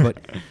spitballing here, but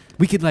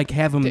we could like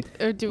have him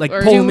Do like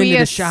pull him Do we into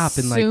the shop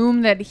and like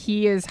assume that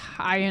he is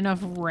high enough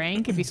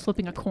rank if he's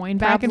flipping a coin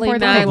back Probably and forth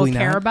that they will Probably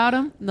care not. about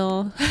him?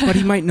 No. but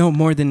he might know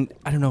more than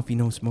I don't know if he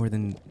knows more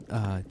than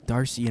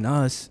Darcy and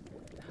us.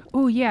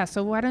 Oh, yeah.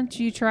 So why don't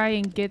you try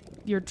and get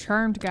your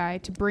charmed guy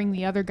to bring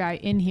the other guy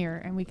in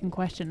here and we can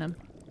question him?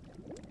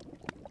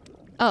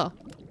 Oh,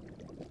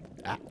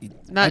 I-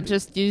 not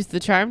just use the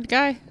charmed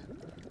guy?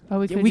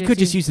 Oh, Yeah, we could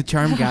just use the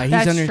charm guy. He's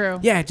That's under. true.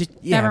 Yeah, just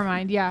yeah. Never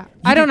mind. Yeah.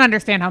 I don't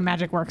understand how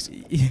magic works.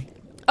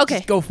 Okay.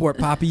 Just go for it,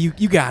 Poppy.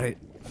 You got it.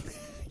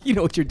 You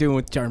know what you're doing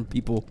with charm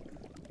people.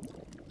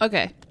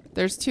 Okay.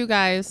 There's two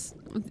guys.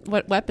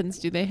 What weapons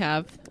do they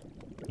have?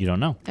 You don't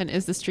know. And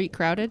is the street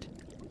crowded?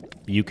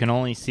 You can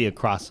only see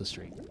across the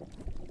street.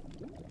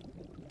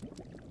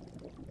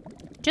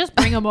 Just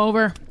bring him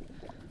over.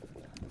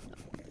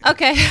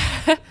 Okay.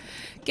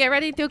 Get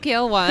ready to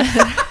kill one.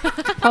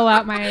 Pull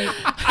out my.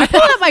 I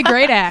pull out my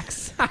great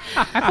axe.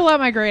 I pull out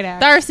my great axe.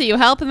 Darcy, you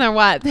helping or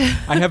what?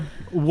 I have.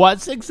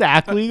 What's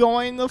exactly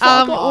going the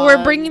fuck on?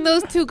 We're bringing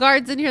those two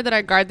guards in here that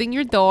are guarding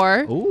your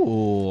door.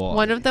 Ooh.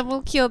 One of them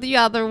will kill the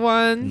other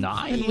one.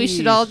 And we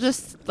should all Nice.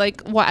 just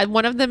like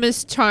one of them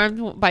is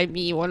charmed by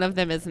me, one of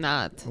them is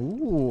not.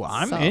 Ooh,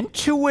 I'm So-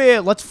 into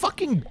it. Let's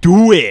fucking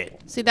do it.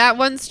 See, that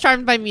one's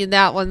charmed by me,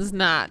 that one's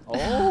not.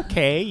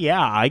 Okay, yeah,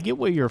 I get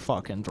what you're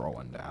fucking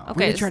throwing down. We're Okay.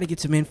 gonna try to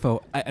get some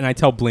info, and I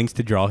tell Blinks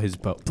to draw his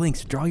bow.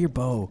 Blinks, draw your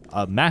bow.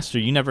 Master,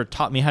 you never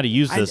taught me how to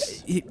use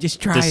this.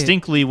 Just try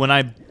Distinctly, when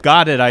I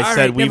got it, I All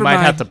said right, we never might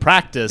have mind. to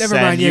practice. Never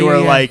and mind, yeah, you yeah, were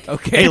yeah. like,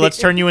 Okay. hey, let's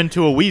turn you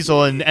into a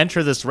weasel and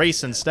enter this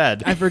race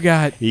instead. it. I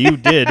forgot. You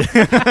did.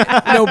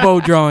 No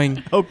bow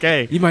drawing.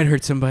 Okay. You might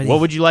hurt somebody.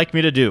 What would you like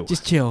me to do?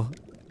 Just chill.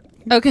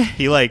 Okay.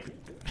 He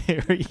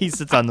he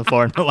sits on the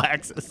floor and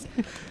relaxes.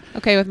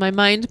 Okay, with my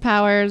mind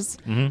powers,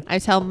 Mhm. I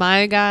tell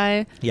my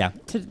guy Yeah.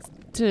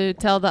 to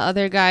tell the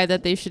other guy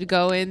that they should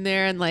go in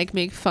there and like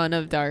make fun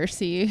of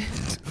Darcy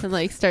and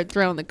like start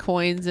throwing the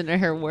coins into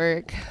her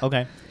work.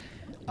 Okay.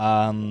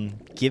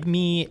 Give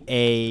me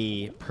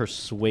a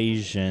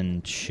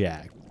persuasion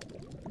check.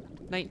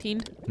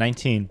 19.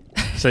 19.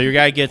 So your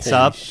guy gets Holy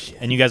up, shit.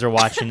 and you guys are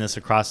watching this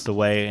across the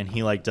way, and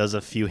he like does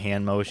a few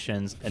hand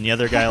motions, and the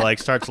other guy like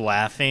starts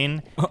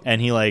laughing, and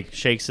he like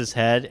shakes his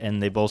head,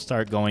 and they both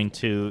start going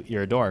to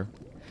your door,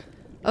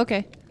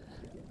 Okay.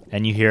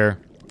 and you hear,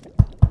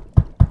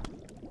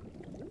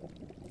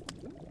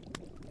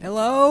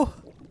 Hello.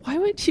 Why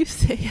would you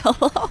say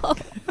hello?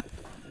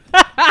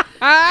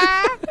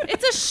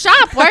 It's a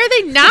shop. Why are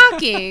they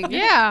knocking?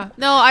 Yeah.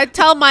 No, I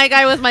tell my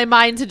guy with my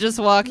mind to just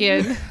walk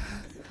in.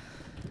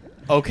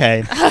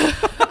 Okay.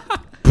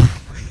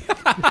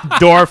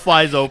 Door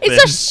flies open.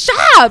 It's a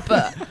shop.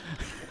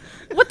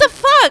 What the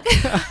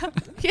fuck?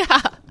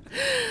 Yeah.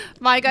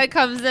 My guy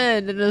comes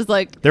in and is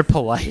like, They're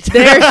polite.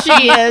 there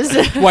she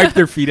is. Wipe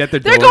their feet at the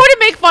door. They're going to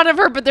make fun of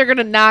her, but they're going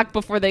to knock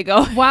before they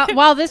go.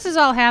 While this is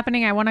all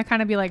happening, I want to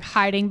kind of be like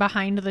hiding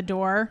behind the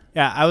door.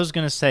 Yeah, I was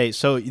gonna say.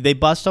 So they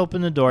bust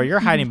open the door. You're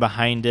hiding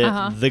behind it.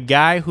 Uh-huh. The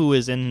guy who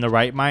is in the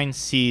right mind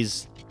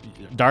sees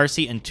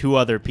Darcy and 2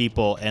 other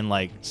people and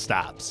like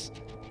stops.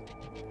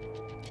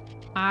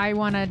 I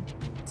want to,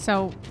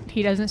 so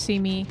he doesn't see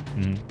me.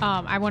 Mhm.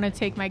 I want to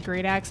take my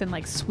great axe and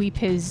like sweep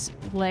his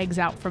legs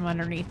out from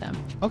underneath him.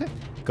 Okay.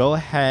 Go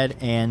ahead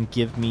and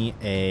give me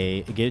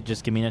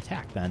just give me an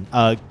attack then.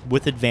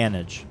 With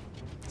advantage,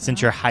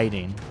 since you're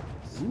hiding.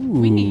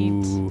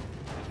 Ooh.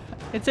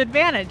 It's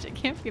advantage. It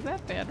can't be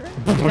that bad,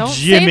 right? Don't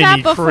say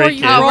that before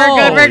you cricket. roll.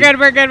 We're good.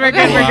 We're good.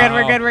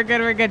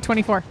 Wow. We're good.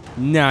 24.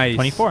 Nice.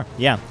 24.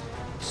 Yeah.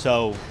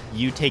 So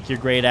you take your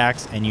great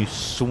axe and you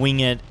swing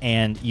it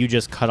and you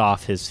just cut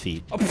off his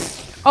feet.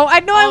 Oh,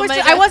 I know. Oh my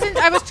God.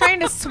 I was trying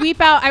to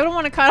sweep out. I don't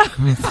want to cut off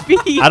his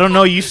feet. I don't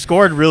know. You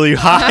scored really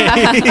high.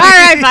 All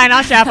right, fine.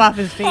 I'll chop off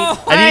his feet.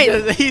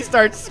 And he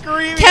starts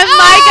screaming. Can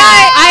my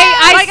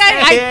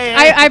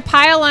I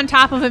pile on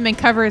top of him and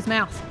cover his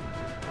mouth.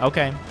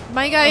 Okay.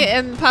 My guy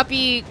and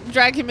Puppy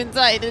drag him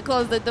inside and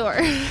close the door.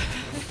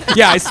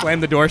 Yeah, I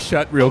slam the door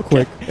shut real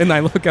quick, and I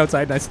look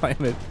outside and I slam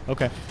it.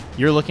 Okay.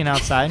 You're looking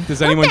outside.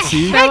 Does anyone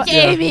see? heck,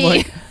 Yeah, Amy?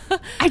 like,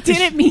 I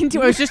didn't mean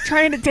to. I was just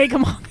trying to take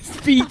him off his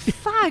feet.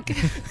 Fuck.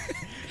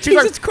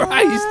 Jesus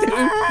Christ, dude.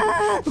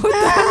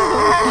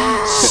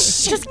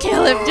 Just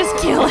kill him. Just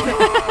kill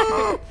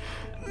him.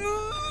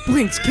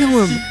 Blinks,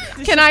 kill him.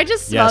 Can I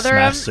just Yes, smother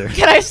him? master.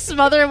 Can I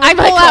smother him with I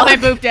pull out my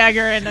cloak? boop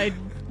dagger and I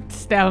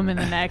stab him in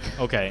the neck.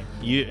 Okay.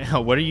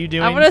 What are you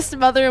doing? I want to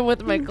smother him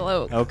with my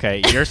cloak.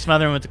 Okay, you're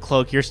smothering with the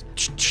cloak. You're.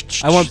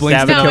 I want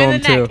Blinks stabbing to No, kill in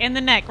him the too. neck. In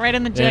the neck. Right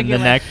in the in jugular.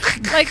 the neck.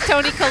 Like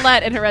Tony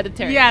Collette in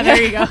Hereditary. Yeah,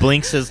 there you go.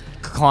 Blinks is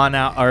clawing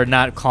out, or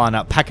not clawing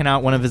out, pecking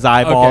out one of his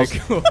eyeballs. Okay,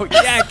 cool.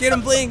 Yeah, get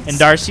him, Blinks. And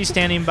Darcy's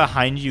standing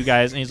behind you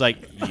guys, and he's like,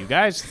 "You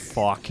guys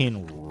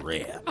fucking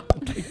rip."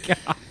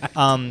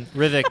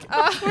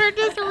 Rivik, We're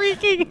just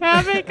wreaking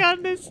havoc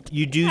on this.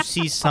 you do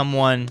see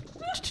someone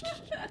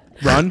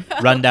run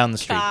down the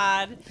street.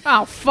 God.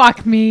 Oh,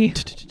 fuck me.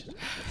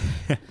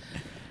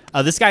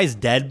 This guy's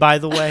dead, by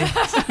the way.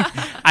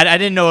 I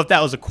didn't know if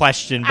that was a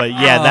question, but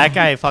yeah, that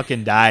guy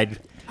fucking died.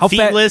 How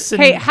fat- Feetless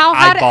and Hey, how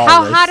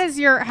eyeball-less. hot is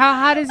your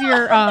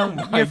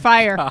your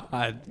fire?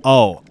 God.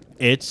 Oh,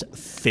 it's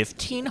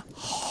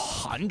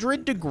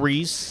 1,500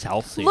 degrees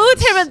Celsius. Loot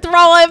him and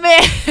throw him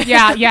in.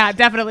 Yeah,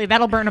 definitely.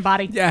 That'll burn a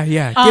body. Yeah,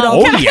 get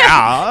Oh all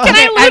yeah. Can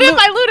I loot him?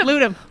 I loot him.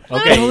 Loot him.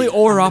 get all the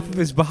ore off of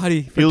his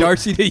body for You-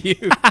 Darcy to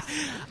use.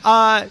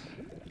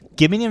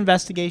 Give me an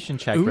investigation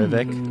check,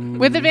 Rivik.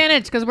 With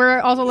advantage, because we're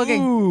also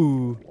looking.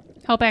 Ooh.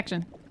 Help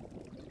action.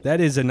 That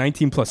is a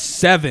 19 plus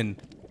 7.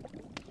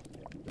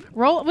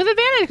 Roll with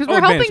advantage, because we're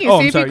advantage. helping you. Oh,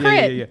 See I'm if sorry. you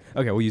crit.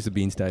 Yeah. Okay, we'll use the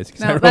beans dice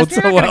because No, I rolled that's,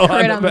 you're so not gonna well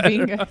crit on on the the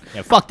bean better. guy.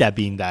 Yeah, fuck that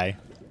bean die.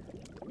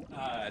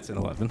 That's an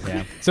 11.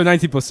 Yeah. So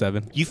 19 plus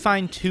 7. You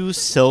find 2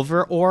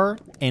 silver ore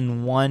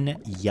and 1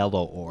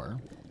 yellow ore.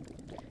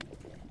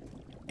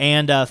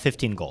 And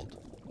 15 gold.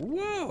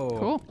 Whoa.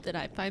 Cool. Did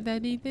I find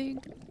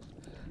anything?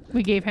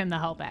 We gave him the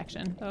help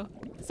action. Oh,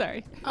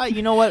 sorry.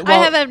 You know what? I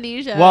have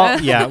amnesia. Well,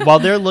 yeah. While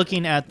they're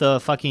looking at the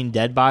fucking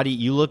dead body,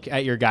 you look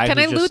at your guy Can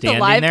who's I just loot the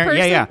standing live there.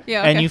 person? Yeah.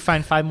 Yeah, And okay. you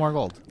find 5 more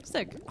gold.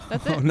 Sick.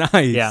 That's Oh, it.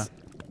 nice. Yeah.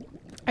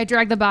 I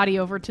dragged the body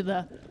over to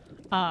the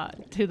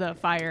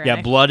fire. Yeah,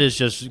 and blood is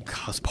just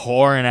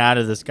pouring out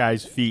of this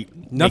guy's feet,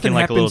 Nothing making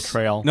like happens. a little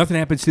trail. Nothing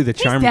happens to the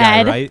charm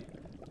dead. guy, right?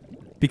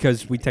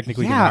 Because we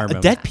technically didn't Yeah, harm him.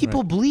 dead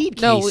people Right.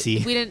 bleed, No,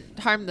 Casey. we didn't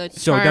harm the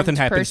So charmed nothing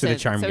happens to the person,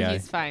 charm so guy.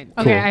 he's fine.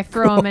 Okay, Cool. I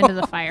throw him into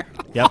the fire.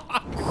 Yep.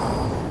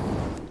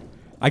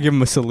 I give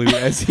him a salute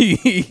as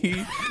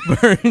he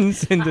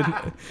burns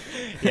into.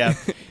 Yeah.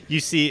 You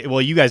see,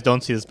 well, you guys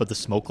don't see this, but the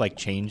smoke like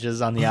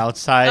changes on the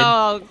outside.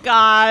 Oh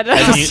God.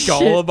 And you-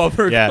 skull above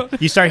her. Yeah,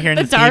 you start hearing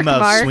The the, dark theme of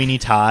mark. Sweeney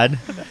Todd.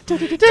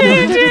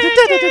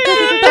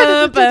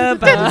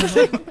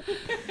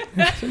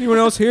 Does anyone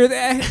else hear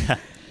that?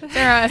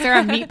 Is there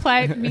a meat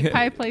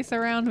pie place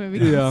around? Maybe we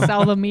can Yeah.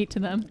 sell the meat to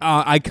them.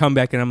 I come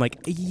back and I'm like,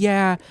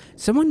 yeah,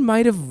 someone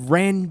might have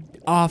ran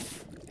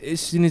off as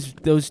soon as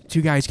those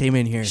 2 guys came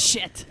in here.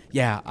 Shit.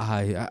 Yeah,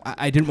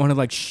 I didn't want to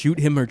like shoot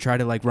him or try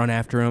to like run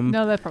after him.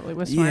 No, that probably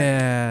was smart.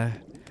 Yeah.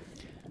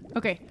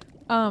 Okay.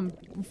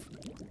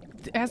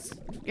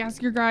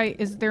 Ask your guy.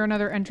 Is there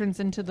another entrance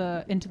into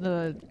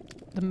the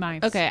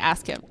mines? Okay,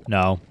 ask him.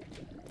 No,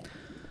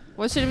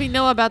 What should we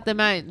know about the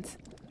mines?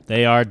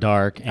 they are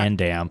dark and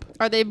damp.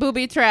 Are they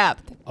booby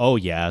trapped? Oh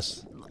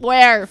yes,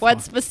 Where?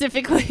 What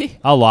specifically?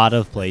 a lot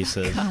of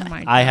places. Oh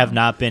my I have God.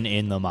 not been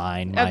in the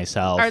mine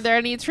myself. Are there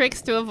any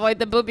tricks to avoid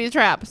the booby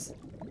traps?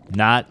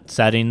 Not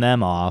setting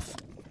them off.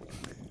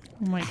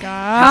 Oh my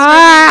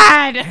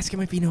god. Ask him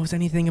if he knows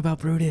anything about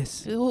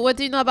Brutus. What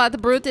do you know about the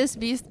Brutus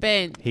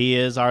Beastbane? He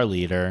is our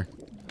leader.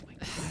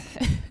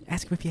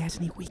 Ask him if he has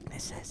any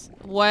weaknesses.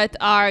 What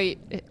are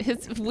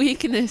his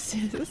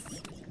weaknesses?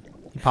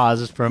 He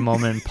pauses for a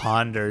moment and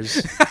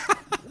ponders.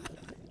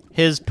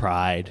 His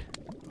pride.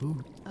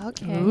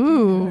 Okay.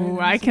 Ooh,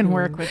 I can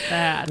work with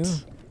that.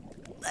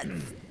 Yeah.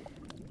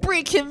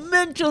 Break him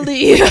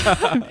mentally.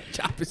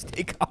 Chop his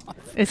dick off.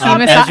 Is he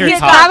as you're he's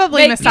talk-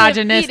 probably Make him eat it.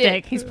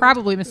 misogynistic. He's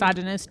probably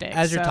misogynistic.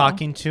 As you're so-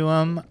 talking to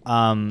him,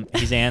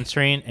 he's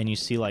answering, and you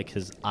see like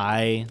his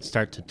eye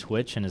start to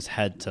twitch and his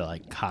head to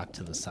like cock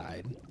to the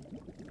side.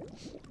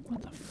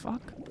 What the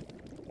fuck?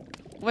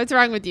 What's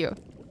wrong with you?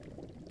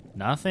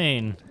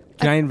 Nothing.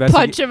 Can I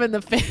investigate? Punch him in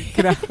the face.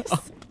 Can I,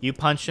 You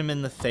punch him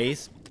in the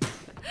face,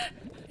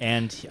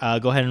 and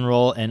go ahead and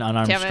roll an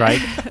unarmed Damn it.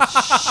 strike.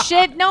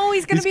 Shit, no,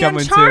 he's gonna He's be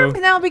coming uncharmed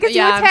too. now because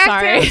Yeah, you I'm attacked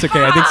sorry. him. It's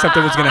okay. I think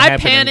something was gonna I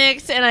happen.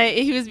 panicked and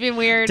he was being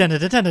weird. That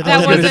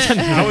wasn't-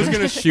 I was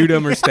gonna shoot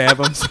him or stab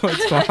him, so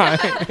it's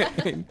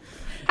fine.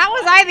 How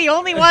was I the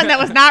only one that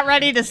was not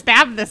ready to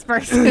stab this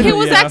person? He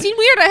was Yeah. acting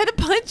weird. I had to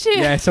punch him.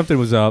 Yeah, something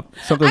was up.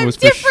 Something I'm was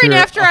for different sure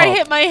after I up.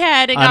 hit my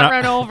head and got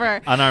run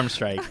over. Unarmed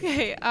strike.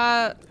 Okay,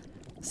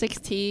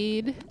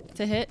 16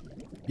 to hit.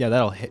 Yeah,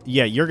 that'll hit.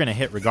 Yeah, you're gonna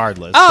hit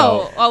regardless.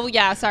 Oh, so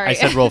yeah, sorry. I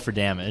said roll for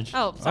damage.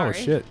 Oh, sorry. Oh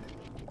shit!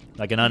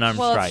 Like an unarmed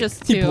Well, strike. it's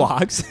just He 2.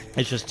 blocks.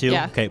 It's just 2?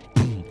 Yeah. Okay.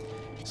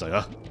 He's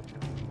like,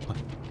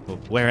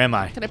 where am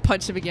I? Can I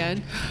punch him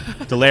again?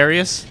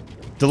 Delirious?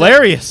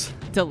 Delirious!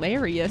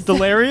 Delirious.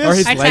 Delirious? Or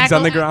his I legs on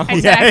tackle- the ground. I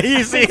Yeah, tackle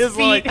you see his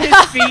feet, like-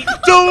 his feet.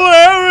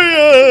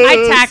 Delirious!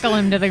 I tackle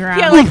him to the ground.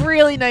 He had like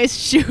really nice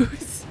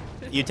shoes.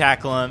 You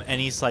tackle him, and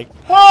he's like,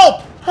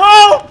 help!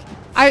 Help!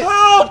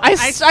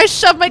 I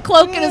shoved my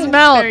cloak in his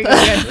mouth. Very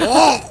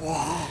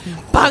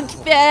good.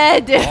 Bunk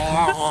bed.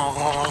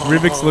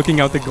 Rivik's looking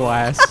out the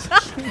glass.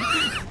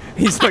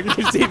 He's looking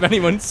to see if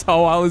anyone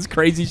saw all his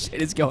crazy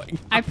shit is going.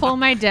 I pull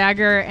my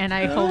dagger and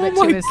I hold it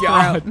Oh to my his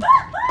God. throat.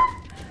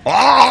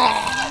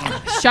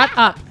 Shut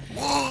up.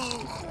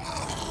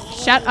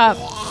 Shut up.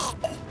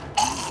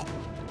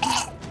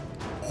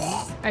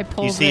 I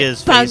pull You see the,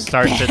 his bunk face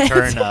start to bed.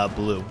 turn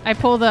blue. I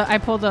pull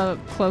the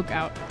cloak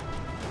out.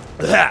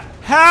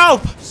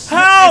 Help!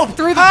 Help!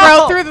 Through the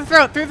throat, through the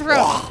throat, through the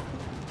throat.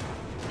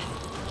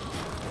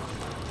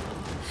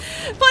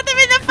 Put them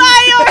in the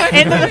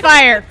fire. Into the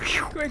fire.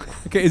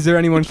 Okay, is there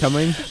anyone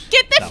coming?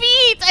 Get the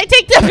feet. I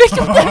take the pick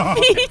up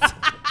the feet.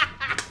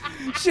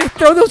 Shit,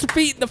 throw those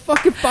feet in the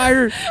fucking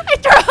fire. I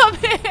throw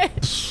them in.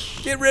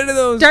 Get rid of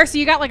those. Darcy,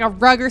 you got like a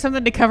rug or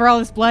something to cover all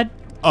this blood?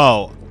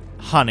 Oh,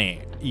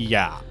 honey,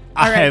 yeah.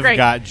 All right, I've great.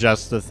 got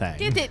just the thing.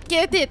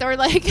 Get it, or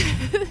like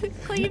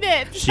clean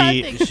it.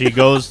 She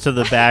goes to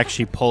the back,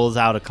 she pulls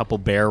out a couple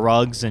bear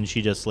rugs, and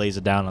she just lays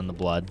it down on the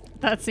blood.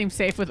 That seems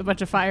safe with a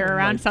bunch of fire Oh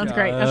around. my Sounds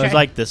great. God. Okay. She's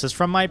like, this is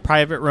from my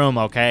private room,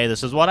 okay?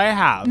 This is what I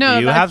have. No, Do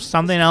you that's- have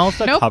something else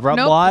to Nope, cover up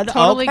nope, blood?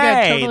 totally good,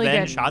 okay, totally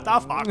then good. shut the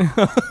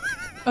fuck.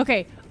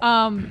 Okay.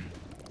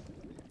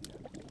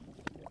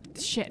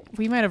 Shit.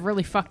 We might have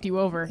really fucked you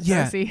over,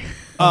 Yeah. Darcy.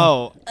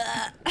 Oh,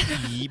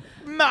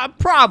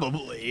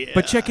 probably.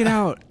 But check it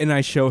out. And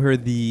I show her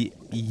the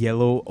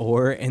yellow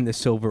ore and the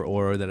silver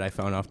ore that I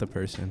found off the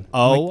person.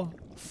 Oh,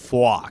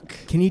 fuck.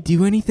 Can you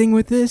do anything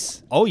with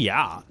this? Oh,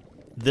 yeah.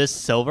 This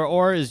silver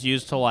ore is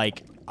used to,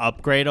 like,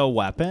 upgrade a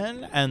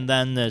weapon, and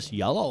then this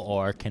yellow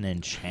ore can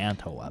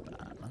enchant a weapon.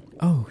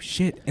 Oh,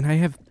 shit. And I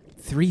have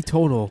 3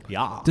 total.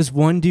 Yeah. Does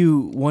one do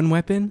 1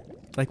 weapon?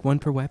 Like 1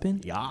 per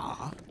weapon? Yeah.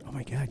 Oh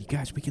my god, you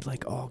guys, we could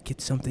like all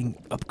get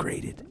something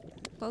upgraded.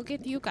 Go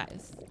get you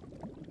guys.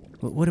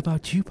 What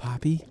about you,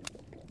 Poppy?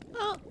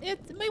 Oh,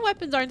 my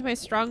weapons aren't my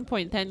strong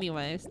point,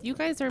 anyways. You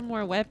guys are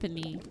more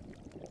weapony.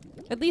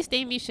 At least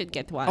Amy should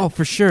get one. Oh,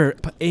 for sure.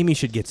 Amy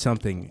should get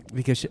something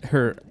because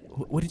her.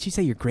 What did she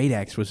say? Your great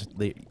axe was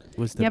the.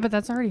 Yeah, but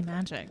that's already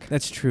magic.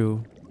 That's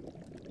true.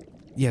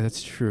 Yeah,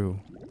 that's true.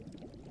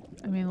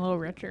 I mean, Little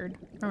Richard.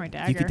 Or my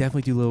dagger. You could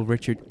definitely do Little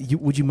Richard.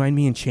 Would you mind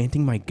me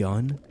enchanting my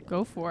gun?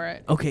 Go for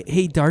it. Okay,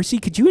 hey Darcy,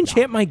 could you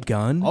enchant my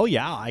gun? Oh,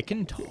 yeah, I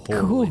can totally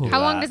Cool. do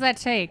How long does that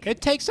take? It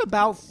takes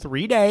about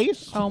 3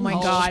 days. Oh my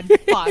god.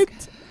 Fuck.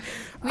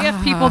 We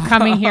have people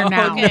coming here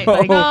now. Okay. no.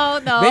 Like,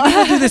 No. Maybe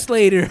we'll do this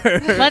later.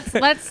 let's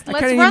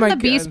kinda need run my the gun.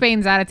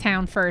 Beastbanes out of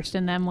town first,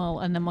 and then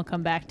we'll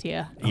come back to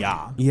you.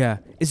 Yeah. Yeah.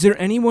 Is there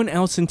anyone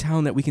else in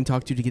town that we can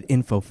talk to get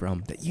info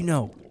from that you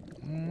know?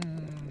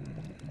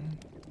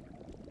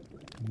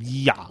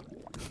 Yeah.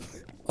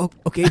 Oh,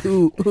 okay.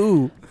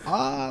 Who?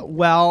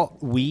 Well,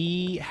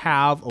 we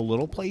have a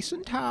little place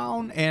in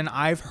town, and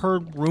I've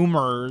heard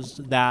rumors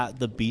that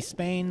the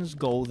Beastbanes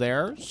go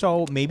there,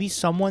 so maybe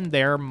someone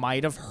there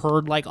might have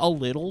heard, like, a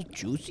little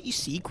juicy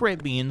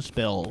secret being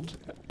spilled.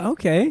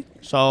 Okay.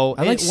 So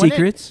I like it wouldn't-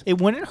 secrets.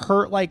 It wouldn't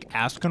hurt, like,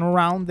 asking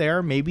around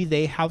there. Maybe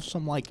they have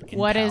some, like, intel.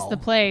 What is the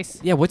place?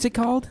 Yeah. What's it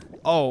called?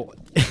 Oh,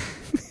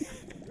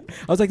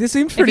 I was like, this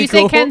seems If pretty you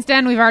cool. say Ken's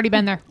Den, we've already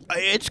been there.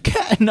 it's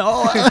Ken.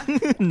 No,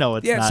 no,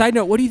 it's Yeah. not. Side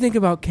note: what do you think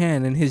about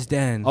Ken and his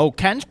den? Oh,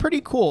 Ken's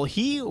pretty cool.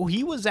 He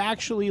was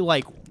actually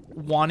like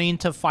wanting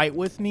to fight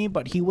with me,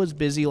 but he was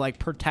busy like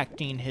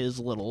protecting his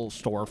little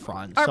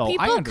storefront. Are so I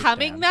people understand.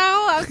 coming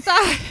now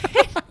outside?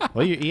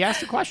 Well, he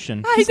asked a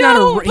question. He's not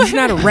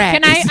a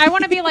rat. Can I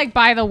want to be like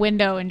by the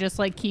window and just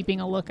like keeping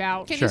a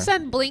lookout. Can Sure. you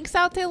send Blinks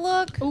out to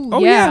look? Ooh, Oh,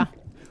 yeah.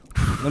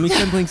 Let me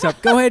send Blinks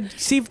up. Go ahead.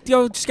 See if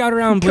scout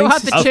around. Go Blinks.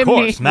 out the Of chimney.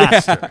 course,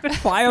 master.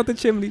 Fly out the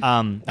chimney.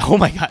 Oh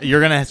my god,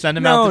 you're gonna send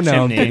him out the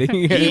No, I'm chimney.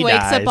 kidding. He wakes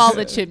dies. up all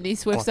the chimney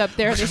swifts up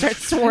there and they start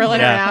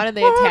swirling Yeah. around and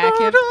they attack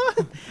him.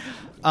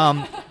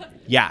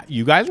 Yeah,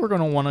 you guys were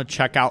gonna want to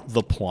check out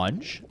the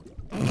plunge.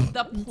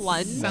 The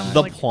plunge. Sounds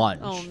The like-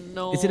 plunge. Oh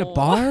no. Is it a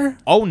bar?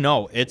 Oh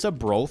no, it's a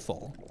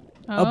brothel.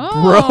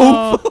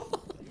 Oh.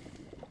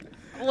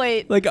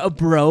 Wait. Like a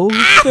bro,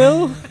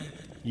 Phil?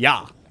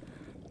 Yeah.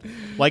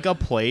 Like a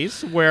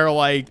place where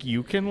like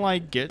you can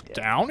like get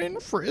down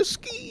and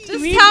frisky.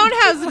 This town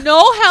has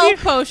no health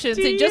potions.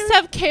 They just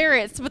have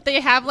carrots, but they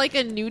have like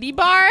a nudie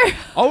bar.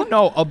 Oh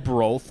no, a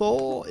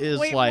brothel is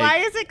Wait, like why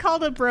is it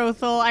called a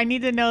brothel? I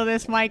need to know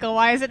this, Michael.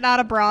 Why is it not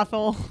a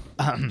brothel?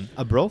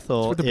 a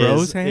brothel That's where the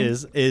bros hang?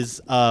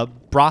 is a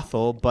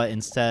brothel, but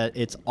instead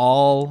it's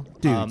all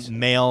Dudes.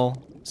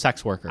 male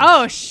sex workers.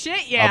 Oh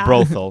shit, yeah. A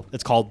brothel.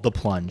 It's called the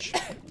plunge.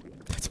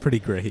 That's pretty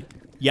great.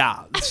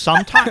 Yeah,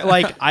 sometimes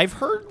like I've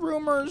heard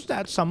rumors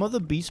that some of the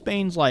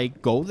Beastbanes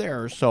like go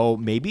there, so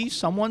maybe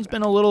someone's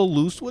been a little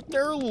loose with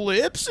their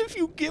lips. If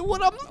you get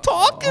what I'm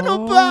talking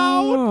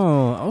about,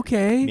 Oh,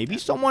 okay. maybe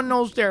someone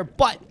knows there.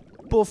 But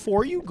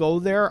before you go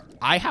there,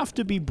 I have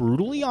to be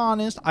brutally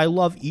honest. I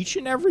love each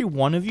and every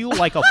one of you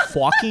like a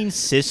fucking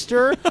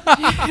sister.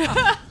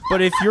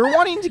 But if you're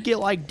wanting to get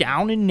like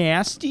down and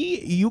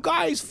nasty, you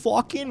guys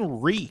fucking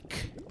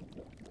reek.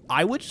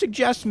 I would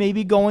suggest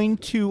maybe going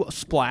to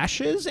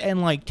Splashes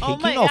and like Oh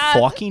taking my a God.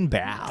 fucking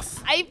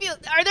bath. I feel.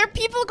 Are there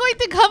people going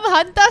to come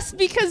hunt us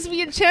because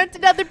we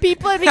enchanted other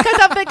people and we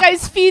cut off that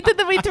guy's feet and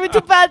then we threw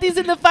two bodies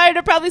in the fire and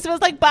it probably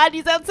smells like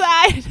bodies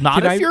outside? Not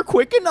Can if I- you're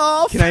quick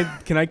enough. Can I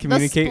The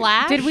communicate?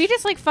 splash. Did we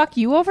just like fuck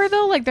you over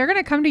though? Like they're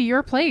gonna come to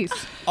your place.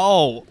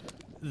 Oh,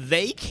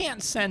 they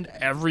can't send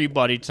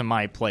everybody to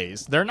my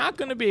place. They're not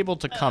going to be able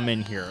to come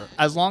in here.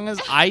 As long as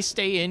I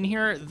stay in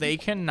here, they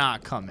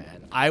cannot come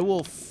in. I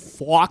will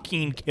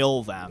fucking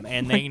kill them,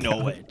 and they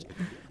know it.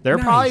 They're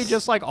probably Nice.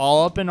 just like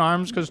all up in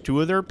arms because two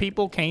of their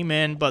people came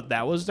in, but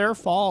that was their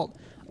fault.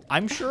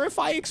 I'm sure if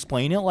I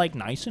explain it like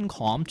nice and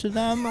calm to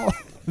them,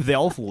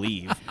 they'll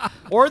leave.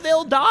 Or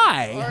they'll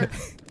die.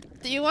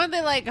 Do you want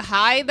to like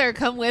hide or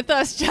come with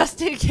us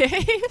just in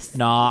case?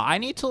 Nah, I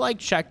need to like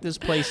check this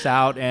place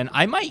out, and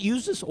I might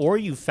use this ore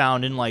you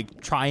found and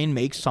like try and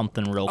make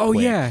something real Oh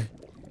quick.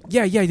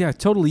 yeah,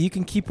 totally. You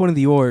can keep one of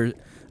the ores.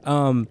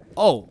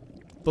 Oh,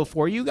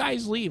 before you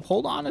guys leave,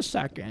 hold on a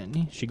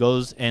second. She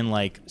goes and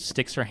like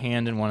sticks her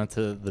hand in one of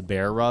the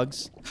bear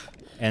rugs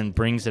and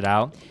brings it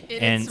out.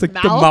 And its like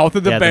the Mouth? mouth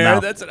of Yeah, the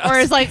mouth. That's Or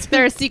is like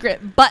their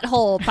secret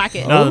butthole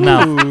pocket? No, the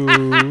mouth.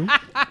 Ooh.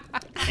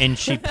 And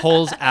she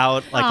pulls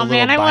out like a Oh little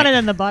man, I bite. want it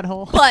in the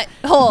butthole.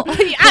 Butthole.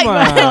 Come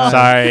on.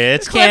 Sorry,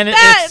 it's Clip canon.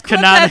 that, It's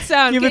clip that canonic.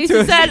 sound. Give it Casey to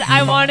us. said,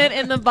 "I want it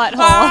in the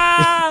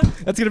butthole."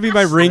 That's gonna be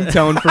my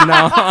ringtone from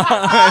now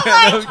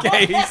on.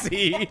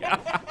 Casey.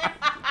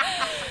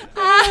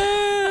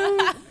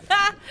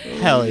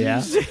 Hell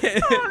yeah.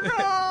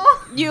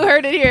 You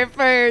heard it here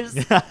first.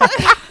 45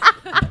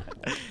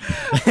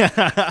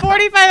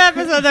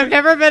 episodes. I've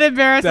never been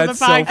embarrassed on the That's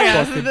so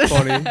podcast. fucking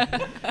funny.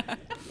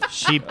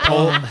 She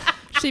pulls.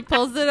 She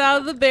pulls it out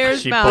of the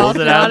bear's She mouth. pulls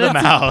it out of the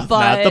not its mouth,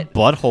 not the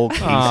butt. butthole,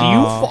 Casey.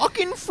 Aw. You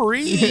fucking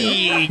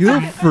freak.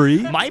 You're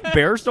free. My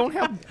bears don't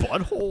have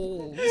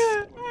buttholes.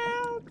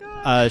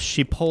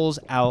 She pulls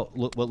out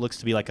what looks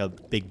to be like a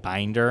big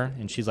binder,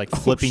 and she's like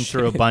flipping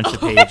through a bunch of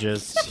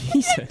pages.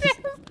 Jesus.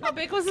 How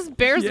big was this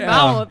bear's Yeah.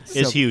 mouth?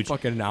 It's a huge.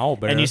 Fucking owl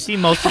bear. And you see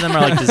most of them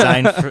are like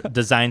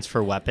designs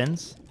for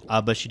weapons.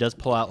 But she does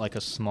pull out like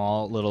a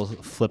small little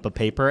flip of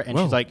paper, and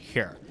Whoa. she's like,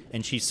 here.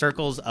 And she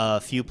circles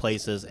a few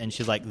places, and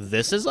she's like,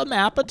 this is a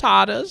map of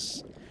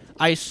Tadas.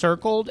 I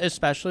circled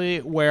especially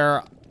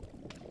where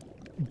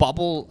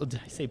Bubble... Did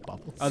I say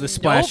Bubbles? the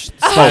splash.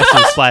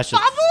 Splashes. Splashes.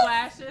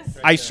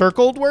 I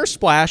circled where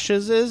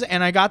Splashes is,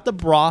 and I got the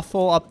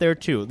brothel up there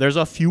too. There's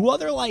a few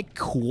other like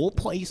cool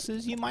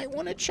places you might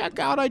want to check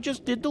out. I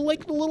just did the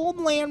little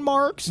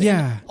landmarks. and-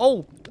 Yeah.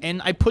 oh, and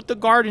I put the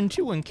garden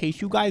too in case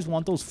you guys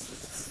want those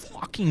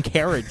fucking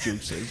carrot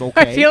juices.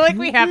 Okay. I feel like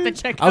we have to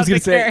check out I was gonna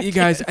the say, carrot you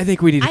guys. I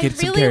think we need to I get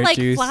some really carrot like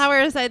juice.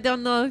 flowers. I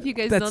don't know if you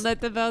guys know That's-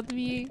 that about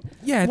me.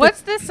 Yeah.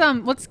 What's this?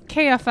 What's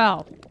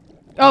KFL?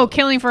 Oh,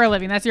 killing for a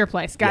living. That's your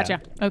place.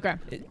 Gotcha. Okay.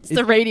 It's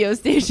the radio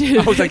station.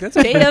 I was like, that's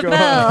a big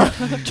KFL.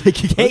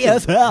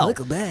 KFL. Look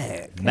at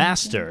that.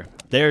 Master,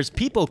 there's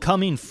people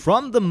coming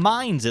from the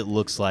mines, it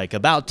looks like.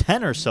 About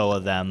 10 or so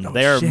of them. Oh,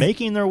 They're shit.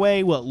 making their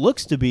way what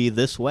looks to be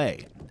this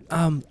way.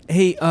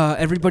 Hey,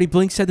 everybody.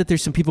 Blink said that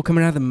there's some people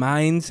coming out of the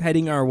mines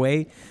heading our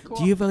way.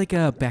 Do you have like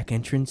a back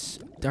entrance,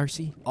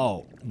 Darcy?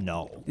 Oh,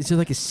 no. Is there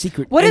like a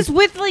secret? What is en-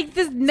 with like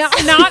this? Not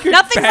Secret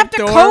nothing's back up to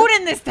door? code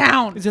in this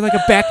town. Is there like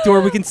a back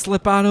door we can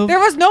slip out of? There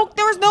was no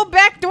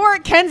back door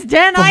at Ken's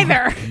den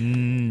either.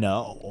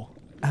 No.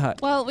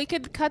 Well, we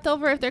could cut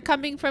over if they're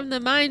coming from the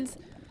mines.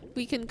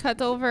 We can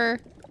cut over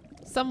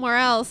somewhere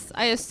else,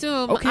 I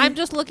assume. Okay. I'm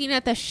just looking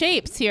at the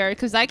shapes here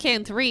because I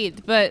can't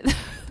read, but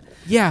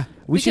Yeah,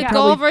 we should could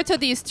probably. go over to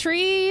these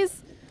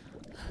trees.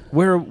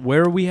 Where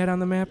are we at on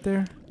the map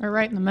there? We're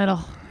right in the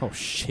middle. Oh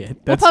shit! We'll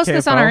That's post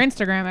this on KFL? our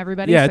Instagram,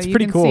 everybody. Yeah, so it's you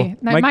pretty can cool. See.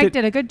 Mike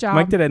did a good job.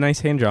 Mike did a nice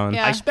hand drawing.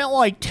 Yeah. I spent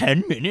like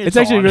 10 minutes. It's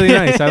actually on really it.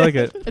 nice. I like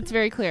it. It's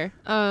very clear.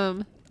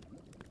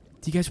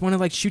 Do you guys want to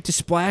like shoot to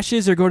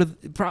splashes or go to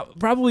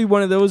probably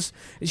one of those?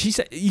 You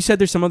said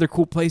there's some other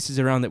cool places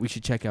around that we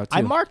should check out too.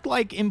 I marked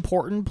like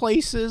important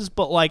places,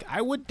 but like I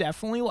would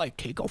definitely like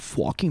take a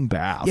fucking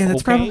bath. Yeah,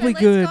 that's okay? probably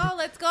good.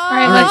 Let's go. All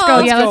right, let's go.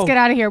 let's Yeah, go. let's get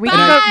out of here. We Bye.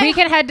 can go. We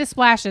can head to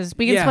splashes.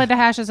 We can Yeah. split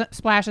to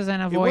splashes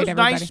and It avoid was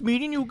everybody. nice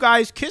meeting you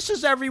guys.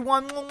 Kisses,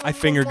 everyone. I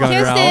finger gun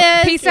her out.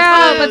 Kisses. Peace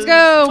out. Let's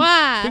go.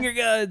 Mwah. Finger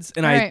guns,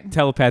 and All I right.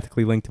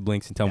 telepathically link to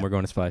Blinks and tell him we're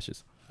going to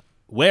splashes.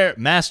 Where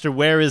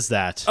is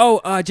that?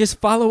 Oh, just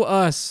follow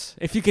us.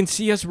 If you can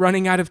see us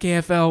running out of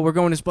KFL, we're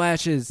going to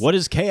splashes. What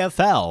is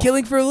KFL?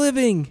 Killing for a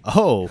living.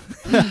 Oh.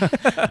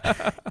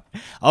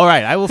 All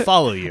right, I will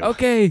follow you.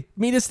 Okay,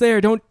 meet us there.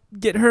 Don't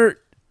get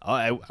hurt.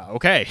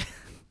 Okay.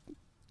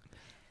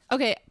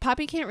 Okay,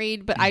 Poppy can't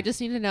read, but I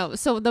just need to know.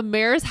 So the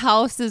mayor's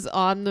house is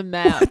on the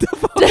map.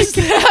 Does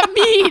that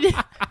mean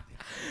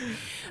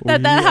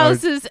that We are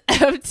house is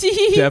empty?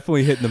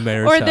 Definitely hitting the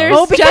mayor's Or house. there's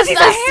Oh, because just he's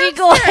a a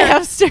single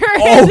hamster.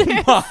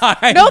 Oh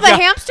my! No, the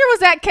God. hamster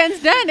was at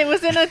Ken's den. It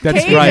was in a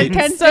That's cage right. at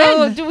Ken's So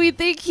den. do we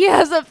think he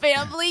has a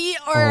family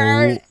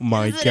or Oh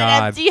my is it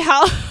God. an empty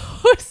house?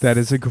 That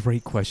is a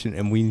great question,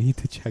 and we need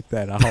to check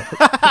that out.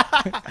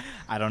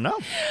 I don't know.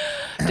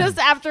 Just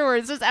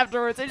afterwards. I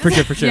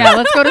just- For sure. Yeah,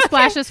 let's go to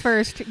splashes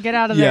first. Get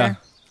out of Yeah. there.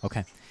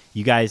 Okay.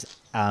 You guys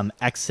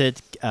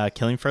exit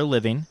Killing for a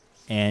Living,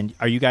 and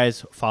are you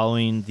guys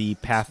following the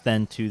path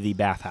then to the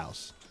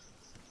bathhouse?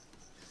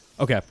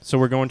 Okay, so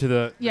we're going to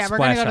the Yeah, we're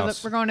splash gonna go to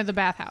house. we're going to the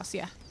bathhouse.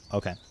 Yeah.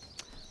 Okay.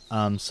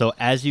 So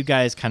as you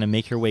guys kind of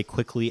make your way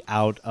quickly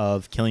out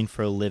of Killing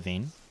for a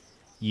Living,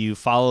 you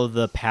follow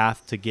the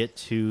path to get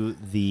to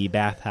the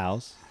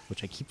bathhouse,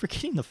 which I keep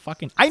forgetting the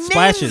fucking... I named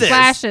Splashes. this!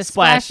 Splashes.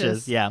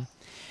 Splashes, yeah.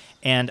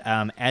 And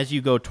as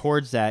you go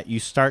towards that, you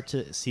start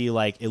to see,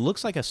 like, it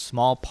looks like a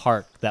small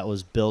park that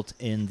was built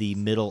in the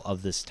middle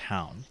of this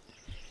town.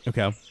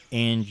 Okay.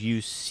 And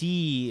you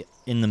see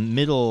in the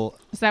middle...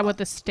 Is that what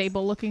the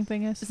stable looking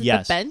thing is? Is it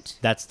yes, the bench?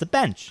 that's the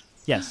bench.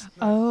 Yes.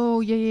 Oh,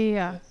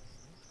 yeah.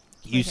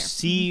 You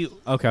see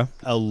Okay.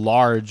 a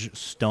large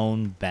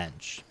stone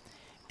bench,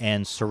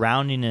 and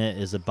surrounding it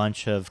is a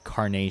bunch of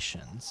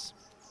carnations,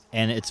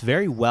 and it's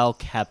very well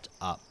kept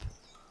up.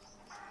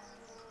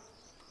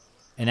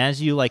 And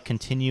as you like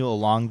continue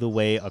along the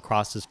way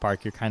across this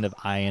park, you're kind of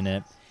eyeing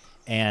it,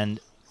 and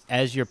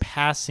as you're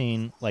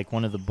passing like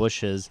one of the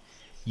bushes,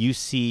 you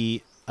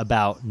see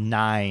about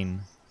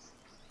 9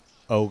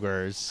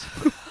 ogres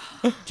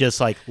just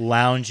like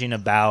lounging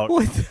about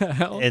What the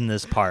hell? in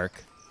this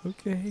park.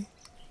 Okay.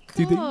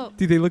 Cool.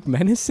 Do they look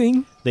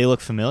menacing? They look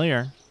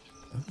familiar.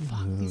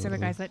 These are the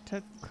guys that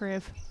took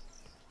Kriv.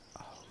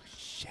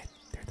 Shit,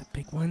 they're the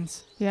big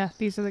ones. Yeah,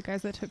 these are the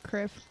guys that took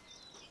Kriv.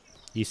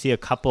 You see a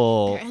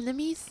couple. They're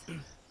enemies?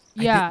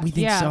 Yeah, we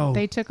think yeah. so.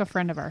 They took a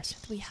friend of ours.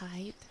 We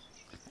hide.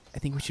 I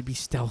think we should be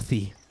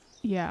stealthy.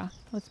 Yeah,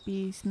 let's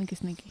be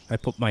sneaky. I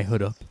put my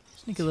hood up.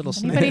 Sneaky little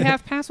Anybody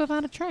have pass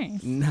without a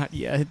trace? Not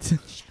yet.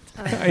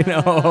 I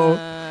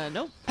know.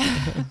 Nope.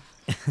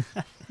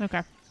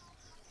 Okay.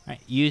 Right.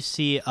 You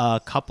see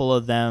a couple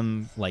of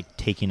them like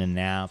taking a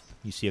nap.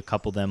 You see a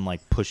couple of them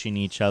like pushing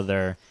each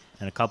other,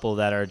 and a couple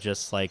that are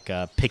just like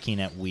picking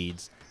at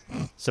weeds.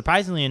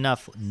 Surprisingly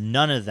enough,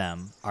 none of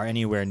them are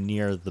anywhere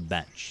near the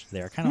bench.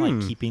 They're kind of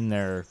like keeping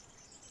their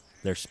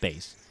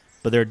space,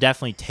 but they're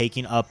definitely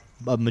taking up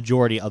a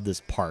majority of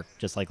this park,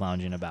 just like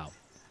lounging about.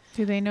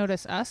 Do they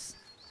notice us?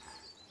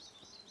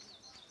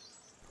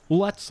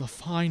 Let's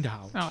find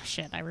out. Oh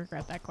shit! I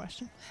regret that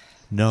question.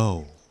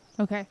 No.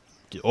 Okay,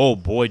 Oh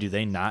boy, do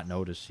they not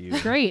notice you?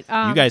 great.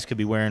 You guys could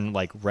be wearing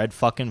like red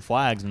fucking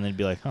flags, and they'd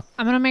be like, huh.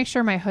 I'm gonna make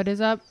sure my hood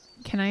is up.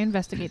 Can I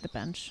investigate the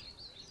bench?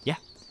 Yeah.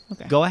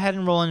 Okay. Go ahead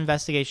and roll an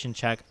investigation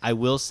check. I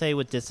will say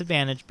with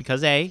disadvantage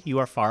because A, you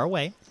are far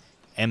away,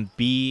 and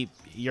B,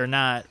 you're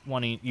not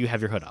wanting. You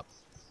have your hood up.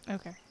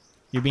 Okay.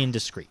 You're being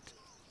discreet.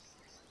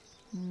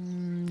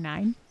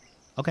 9.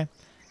 Okay.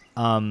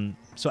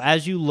 So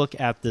as you look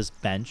at this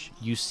bench,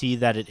 you see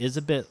that it is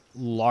a bit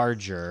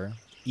larger.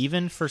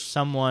 Even for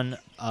someone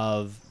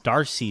of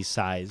Darcy's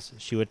size,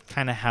 she would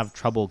kind of have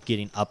trouble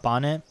getting up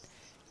on it.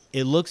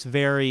 It looks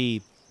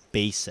very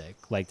basic,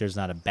 like there's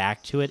not a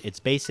back to it. It's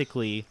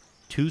basically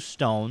 2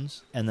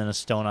 stones and then a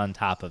stone on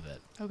top of it.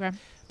 Okay.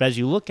 But as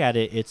you look at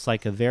it, it's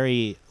like a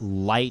very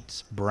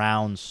light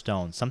brown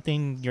stone,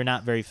 something you're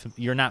not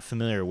you're not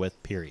familiar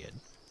with. Period.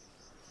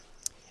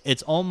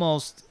 It's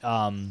almost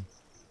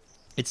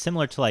it's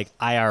similar to like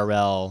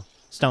IRL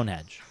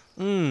Stonehenge.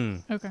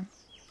 Okay.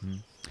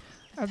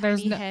 There's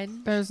Tiny no, head.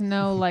 there's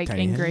no like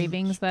Tiny head.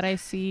 engravings that I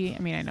see. I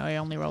mean, I know I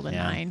only rolled a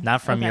 9.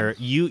 Not from Okay.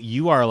 your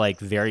you are like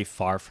very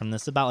far from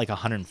this, about like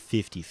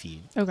 150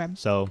 feet. Okay.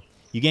 So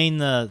You gain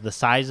the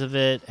size of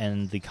it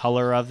and the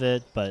color of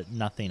it, but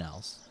nothing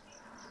else.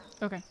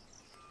 Okay.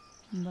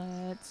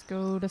 Let's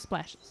go to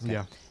splashes.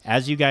 Yeah.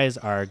 As you guys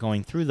are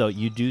going through, though,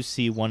 you do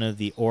see one of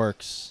the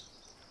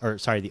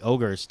the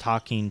ogres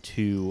talking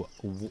to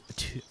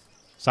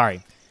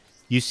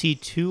you see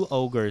two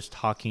ogres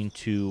talking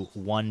to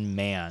one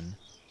man,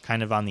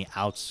 kind of on the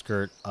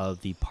outskirt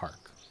of the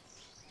park.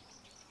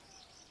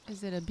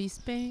 Is it a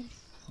beast bane?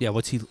 Yeah.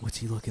 What's he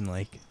looking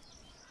like?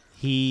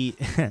 He,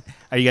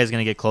 are you guys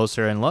gonna get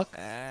closer and look?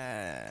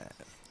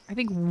 I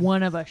think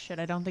one of us should.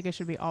 I don't think it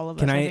should be all of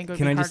us. I think it would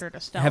can be I just harder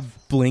to stealth.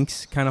 have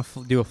Blinks kind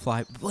of do a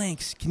fly?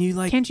 Blinks, can you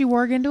like? Can't you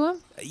warg into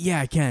him?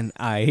 Yeah, I can.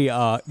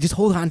 I just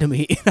hold on to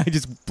me. I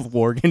just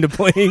warg into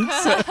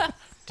Blinks.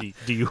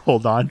 Do you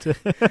hold on to?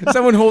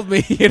 Someone hold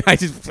me, and I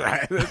just.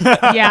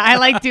 Yeah, I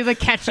like do the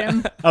catch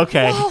him.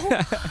 Okay.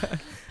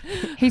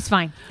 He's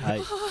fine.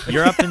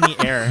 You're up in the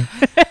air.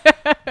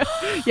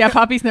 Yeah,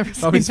 Poppy's never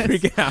seen Always this.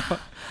 freaking out.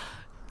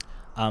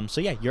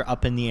 So yeah, you're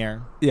up in the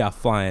air. Yeah,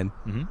 flying.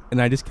 Mm-hmm.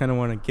 And I just kind of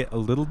want to get a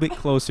little bit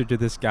closer to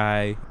this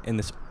guy and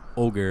this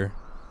ogre,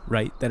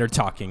 right, that are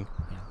talking.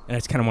 Yeah. And I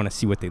just kind of want to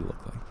see what they look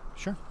like.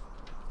 Sure.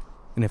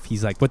 And if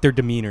he's like, what their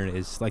demeanor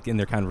is, like in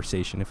their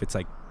conversation. If it's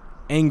like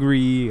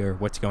angry or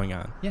what's going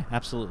on. Yeah,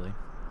 absolutely.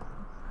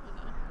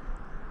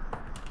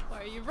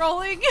 Why are you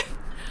rolling?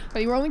 Are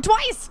you rolling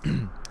twice?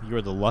 You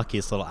are the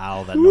luckiest little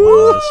owl that no one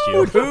noticed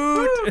you.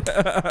 Hoot!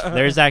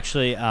 There's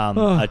actually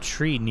a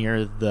tree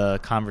near the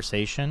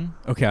conversation.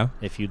 Okay.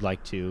 If you'd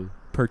like to.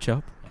 Perch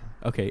up.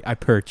 Okay, I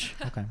perch.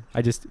 Okay.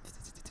 I just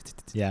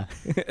Yeah.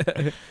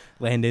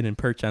 land in and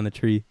perch on the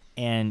tree.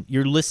 And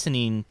you're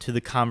listening to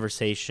the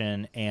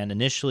conversation, and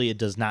initially it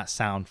does not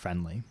sound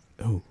friendly.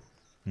 Oh.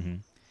 Mm-hmm.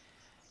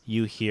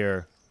 You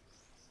hear,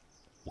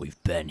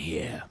 "We've been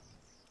here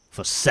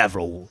for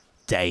several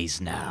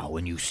days now,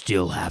 and you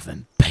still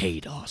haven't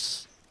paid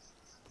us.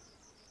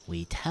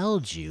 We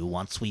told you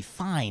once we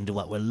find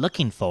what we're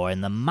looking for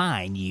in the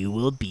mine, you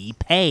will be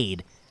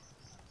paid.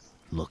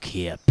 Look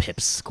here,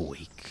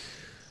 Pipsqueak.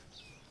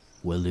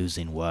 We're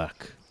losing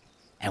work,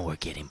 and we're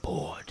getting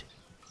bored.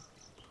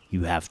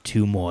 You have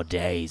 2 more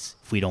days.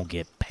 If we don't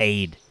get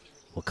paid,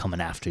 we're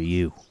coming after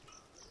you.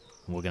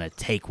 And we're going to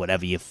take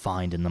whatever you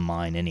find in the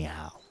mine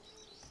anyhow.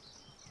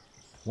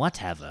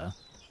 Whatever."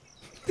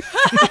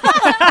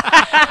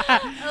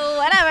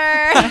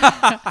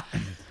 Whatever.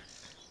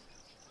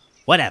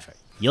 Whatever.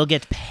 You'll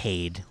get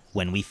paid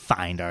when we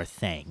find our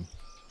thing.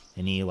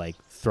 And he,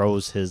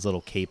 throws his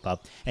little cape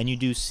up. And you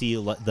do see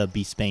the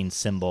Beastbane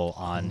symbol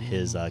on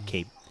his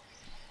cape.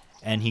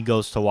 And he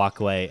goes to walk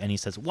away, and he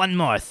says, "One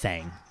more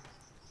thing.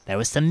 There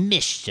was some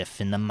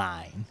mischief in the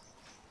mine.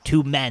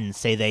 2 men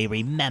say they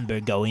remember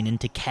going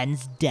into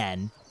Ken's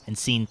den and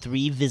seeing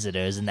 3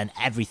 visitors, and then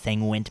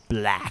everything went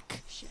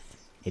black.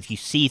 If you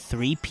see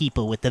 3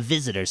 people with the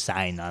visitor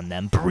sign on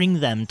them, bring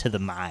them to the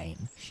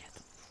mine.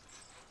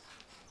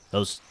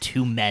 Those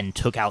 2 men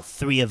took out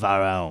 3 of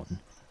our own,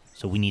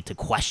 so we need to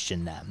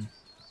question them.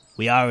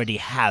 We already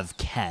have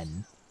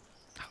Ken.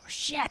 Oh,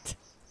 shit.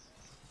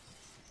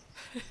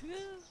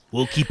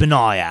 We'll keep an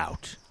eye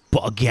out.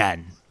 But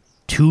again,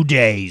 2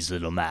 days,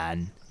 little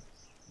man.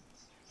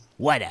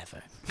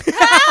 Whatever."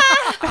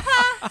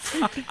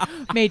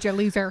 Major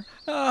loser.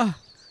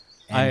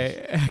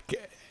 I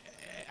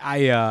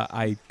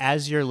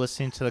As you're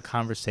listening to the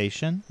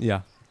conversation,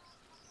 yeah.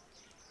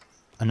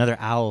 another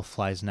owl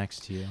flies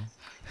next to you.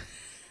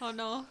 Oh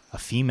no. A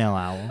female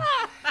owl.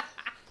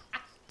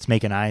 It's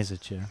making eyes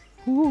at you.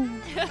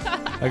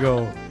 I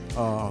go,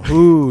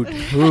 hoot,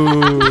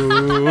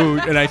 hoot,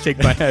 and I shake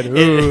my head.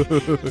 Hoot.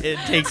 It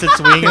takes its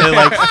wing and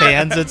it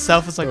fans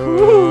itself. It's like,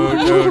 No.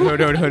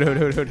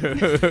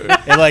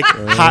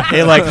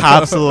 it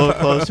hops a little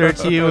closer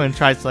to you and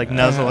tries to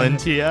nuzzle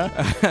into you.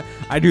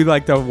 I do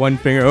the one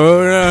finger.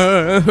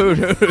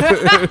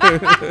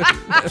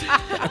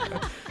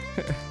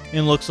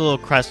 And looks a little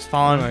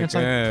crestfallen. It's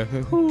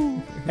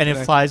and it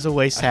flies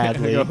away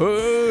sadly. I go,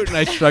 hoot, and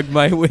I shrug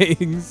my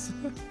wings.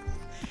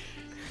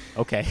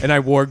 Okay. And I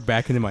warg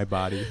back into my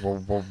body.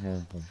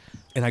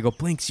 And I go,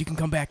 Blinks, you can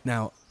come back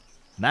now.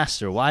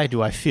 Master, why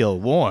do I feel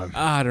warm?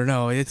 I don't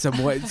know. It's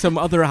some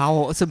other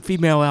owl, some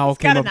female owl Got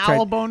came an up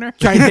owl boner.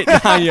 trying to hit.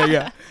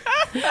 Yeah.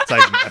 It's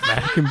like,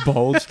 Fucking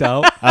bulged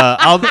out.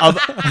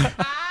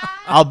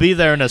 I'll be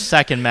there in a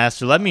second,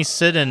 Master. Let me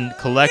sit and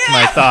collect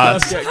my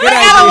thoughts. Okay, I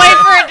gotta wait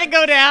for it to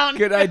go down.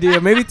 Good idea.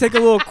 Maybe take a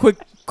little quick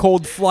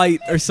cold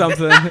flight or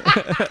something.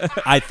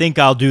 I think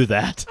I'll do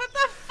that.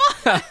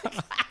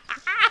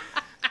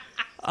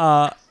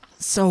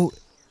 So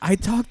I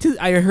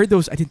heard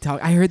those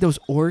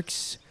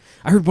orcs.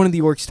 I heard one of the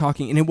orcs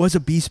talking, and it was a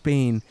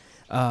Beastbane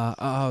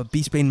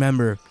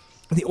member.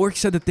 And the orc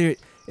said that it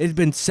had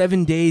been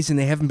 7 days and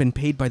they haven't been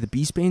paid by the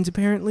Beastbanes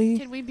apparently.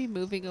 Can we be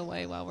moving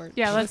away while we're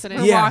let's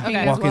listening? we're walking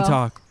as walk and well.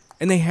 talk.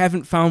 And they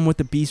haven't found what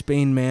the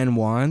Beastbane man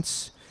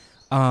wants.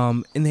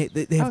 And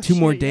they have 2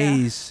 more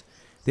days.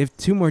 They have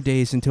 2 more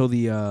days until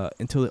the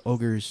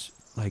ogres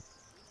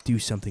do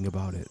something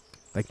about it.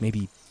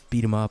 Maybe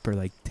beat him up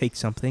or take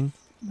something.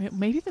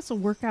 Maybe this will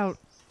work out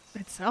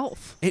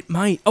itself. It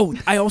might. Oh,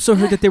 I also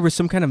heard that there was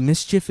some kind of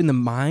mischief in the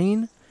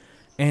mine,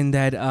 and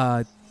that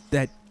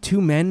that 2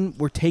 men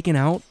were taken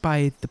out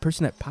by the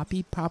person that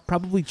Poppy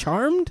probably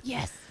charmed.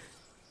 Yes.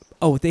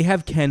 Oh, they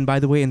have Ken, by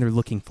the way, and they're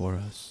looking for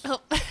us. Oh.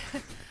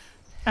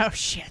 Oh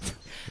shit.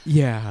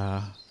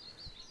 Yeah.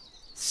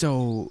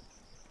 So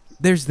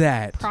there's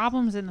that.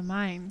 Problems in the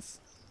mines.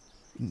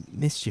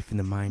 Mischief in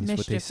the mine is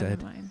what they Mischief in said.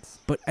 the mines.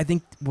 But I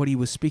think what he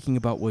was speaking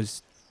about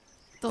was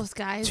Those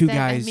guys. 2 that,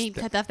 guys I mean,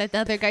 that- cut off that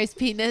other guy's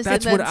penis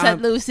That's and then what set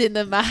I'm- loose in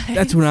the mine.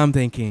 that's what I'm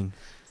thinking.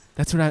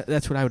 That's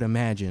what I would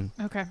imagine.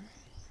 Okay.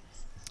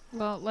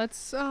 Well,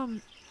 let's I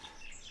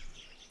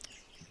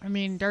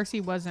mean,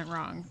 Darcy wasn't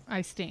wrong.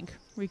 I stink.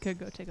 We could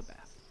go take a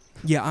bath.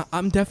 Yeah,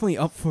 I'm definitely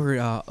up for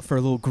a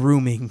little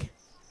grooming.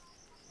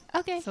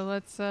 Okay. So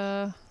let's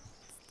Go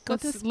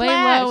let's to lay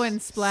Splash. low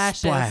and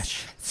splash.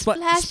 this.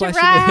 Splash it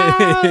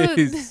around.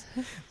 is.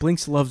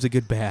 Blinks loves a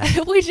good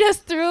bath. We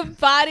just threw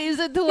bodies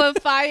into a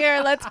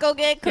fire. Let's go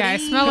get clean. Yeah, I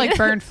smell like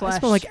burned I flesh.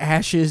 smell like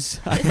ashes.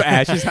 I have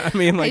ashes. I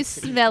mean, I like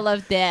smell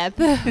of death.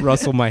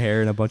 rustle my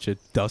hair and a bunch of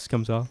dust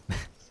comes off.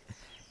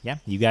 Yeah,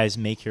 you guys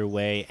make your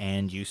way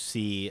and you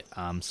see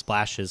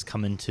splashes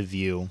come into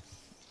view.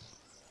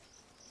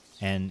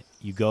 And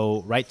you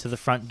go right to the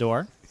front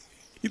door.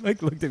 He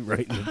like looked at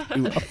right in the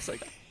blue. I was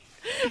like,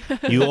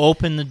 You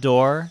open the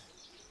door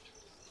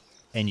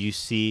and you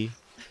see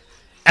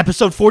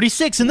episode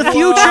 46 in the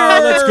future.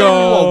 let's go.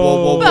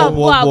 Whoa, Blah, blah,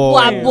 blah,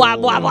 whoa. blah,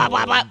 blah, blah,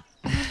 blah, blah.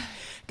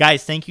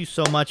 Guys, thank you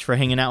so much for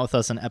hanging out with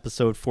us on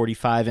episode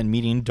 45 and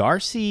meeting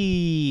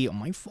Darcy. Oh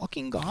my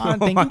fucking god.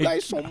 Thank you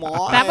guys so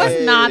much. That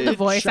was not the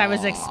voice I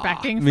was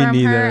expecting Me from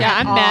neither. her. Yeah,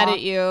 I'm at mad all.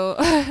 at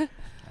you.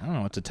 I don't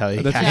know what to tell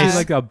you That's guys. usually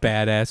like a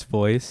badass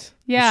voice.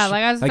 Yeah,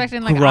 like I was Like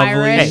expecting like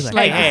grumbly, Irish, like,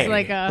 like hey,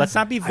 like a. let's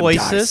not be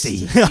voices.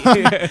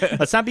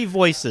 Let's not be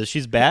voices.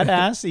 She's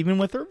badass, even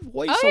with her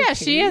voice. Oh yeah,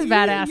 she is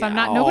badass. I'm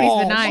not.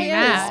 Nobody's denying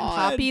Yes, that.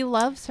 Poppy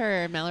loves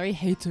her. Mallory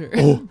hates her.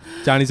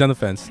 Johnny's on the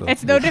fence. Though.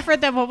 It's no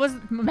different than what was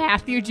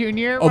Matthew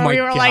Jr. Oh where my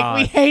we were like,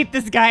 we God. hate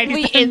this guy. And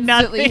We he's done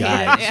instantly nothing.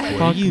 hate Guys, Yeah. what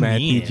Fuck do you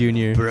Matthew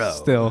mean? Jr. Bro,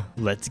 Still.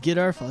 let's get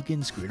our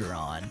fucking scooter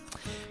on.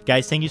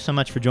 Guys, thank you so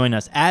much for joining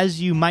us. As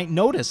you might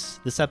notice,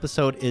 this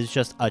episode is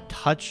just a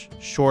touch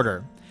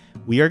shorter.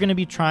 We are going to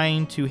be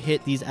trying to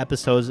hit these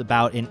episodes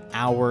about an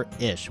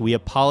hour-ish. We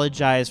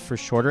apologize for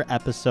shorter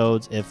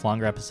episodes if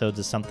longer episodes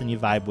is something you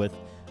vibe with.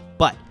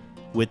 But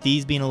with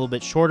these being a little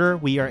bit shorter,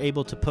 we are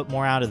able to put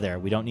more out of there.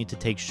 We don't need to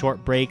take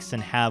short breaks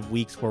and have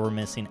weeks where we're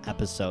missing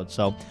episodes.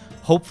 So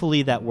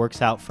hopefully that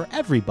works out for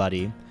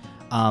everybody.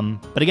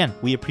 But again,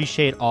 we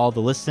appreciate all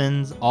the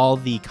listens, all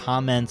the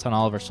comments on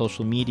all of our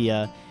social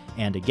media.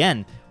 And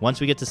again,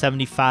 once we get to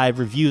 75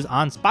 reviews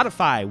on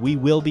Spotify, we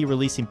will be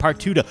releasing part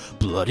 2 to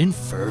Blood and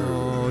Fur.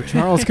 Oh,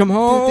 Charles, come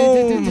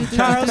home.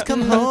 Charles,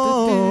 come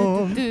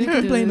home. You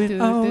can blame it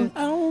all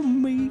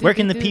on me. Where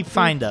can the peep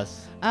find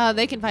us?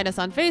 They can find us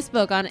on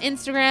Facebook, on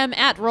Instagram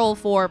at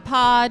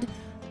Roll4Pod.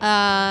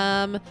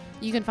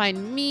 You can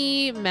find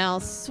me,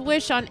 Mal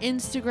Swish, on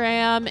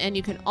Instagram, and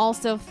you can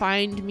also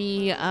find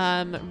me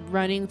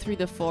running through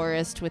the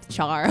forest with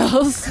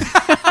Charles.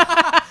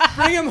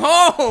 Bring him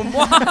home.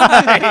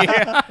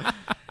 Why?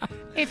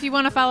 If you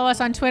want to follow us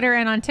on Twitter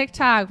and on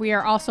TikTok, we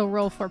are also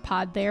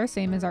Roll4Pod there,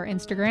 same as our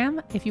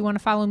Instagram. If you want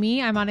to follow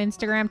me, I'm on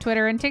Instagram,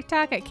 Twitter, and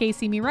TikTok at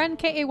KSeeMeRun,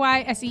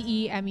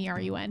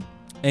 KaySeeMeRun.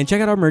 And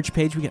check out our merch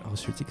page. We get all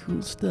sorts of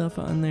cool stuff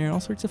on there, all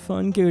sorts of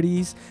fun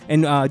goodies.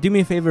 And do me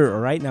a favor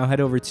right now, head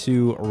over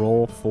to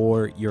Roll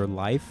for Your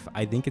Life.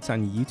 I think it's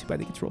on YouTube. I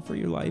think it's Roll for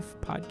Your Life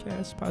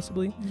podcast,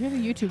 possibly. You're the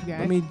YouTube guy.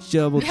 Let me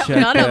double check.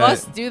 None of that.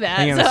 us do that,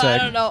 Hang on so a I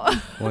sec. don't know.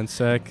 1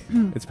 sec.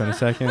 It's been a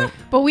second.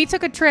 But we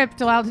took a trip,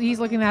 while he's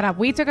looking that up,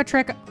 we took a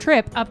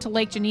trip up to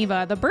Lake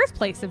Geneva, the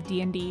birthplace of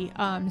D&D.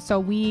 So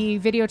we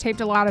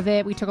videotaped a lot of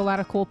it. We took a lot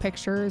of cool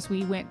pictures.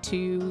 We went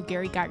to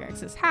Gary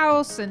Gygax's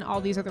house and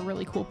all these other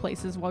really cool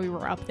places while we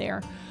were up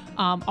there.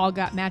 All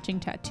got matching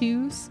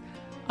tattoos.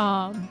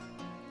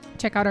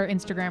 Check out our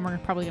Instagram. We're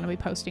probably going to be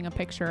posting a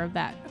picture of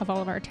that, of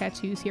all of our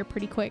tattoos here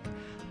pretty quick.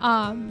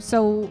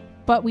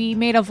 But we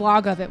made a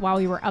vlog of it while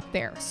we were up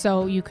there,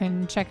 so you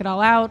can check it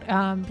all out.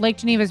 Lake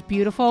Geneva is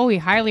beautiful. We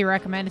highly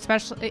recommend,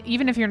 especially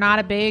even if you're not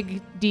a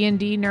big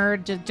D&D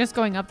nerd, just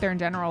going up there in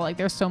general. Like,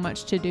 there's so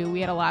much to do.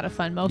 We had a lot of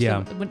fun.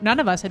 None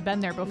of us had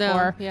been there before.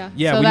 No, yeah.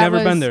 Yeah, So we that never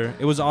was- been there.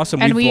 It was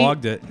awesome. and We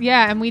vlogged it.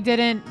 Yeah, and we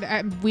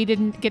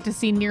didn't get to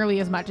see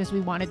nearly as much as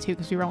we wanted to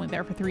because we were only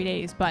there for 3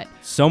 days. But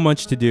So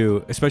much to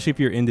do, especially if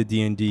you're into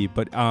D&D.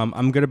 But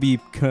I'm going to be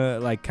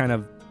kind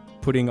of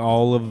putting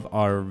all of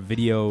our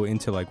video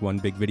into like one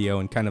big video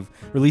and kind of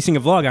releasing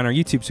a vlog on our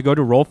YouTube. So go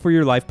to Roll for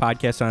Your Life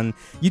podcast on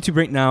YouTube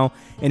right now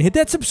and hit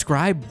that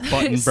subscribe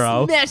button,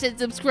 bro. Smash and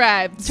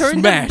subscribe.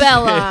 Turn Smash the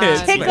bell it.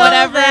 on. Tickle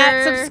Whatever.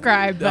 that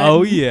subscribe button.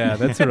 Oh yeah,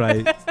 that's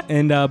right.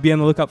 And be on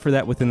the lookout for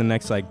that within the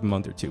next like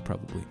month or two,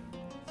 probably.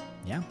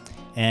 Yeah.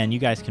 And you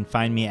guys can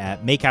find me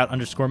at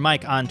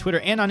makeout_Mike on Twitter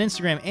and on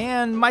Instagram,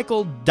 and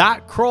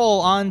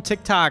Michael.Kroll on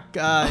TikTok.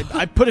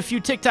 I put a few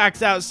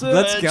TikToks out, so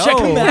Let's go. check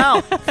them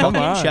out. Come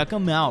on. Check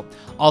them out.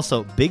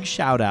 Also, big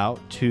shout out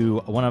to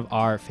one of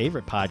our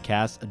favorite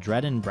podcasts,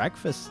 Dread and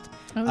Breakfast.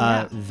 Oh,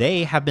 yeah.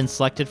 They have been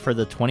selected for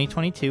the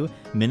 2022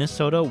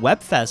 Minnesota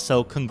Webfest.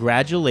 So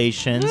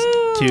congratulations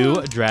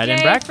to Dread and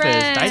Yay, Breakfast.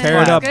 friends. Nice Tear it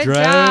one. up, Good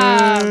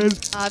Dread.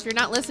 If you're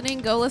not listening,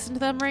 go listen to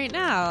them right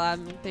now.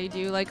 They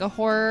do like a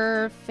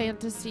horror,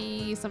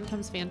 fantasy,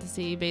 sometimes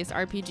fantasy-based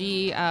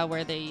RPG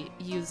where they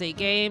use a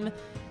game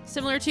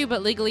similar to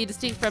but legally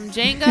distinct from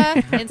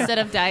Jenga instead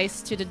of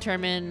dice to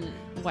determine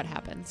what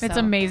happens. It's So,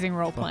 amazing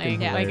role playing.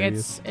 Fucking Like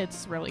hilarious.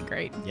 it's really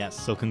great. Yes,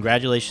 so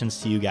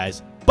congratulations to you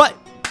guys. But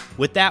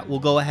with that, we'll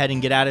go ahead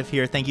and get out of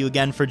here. Thank you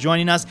again for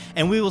joining us,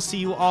 and we will see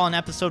you all in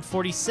episode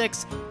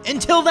 46.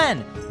 Until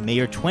then, may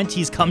your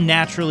 20s come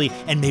naturally,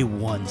 and may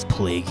ones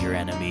plague your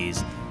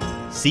enemies.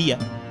 See ya.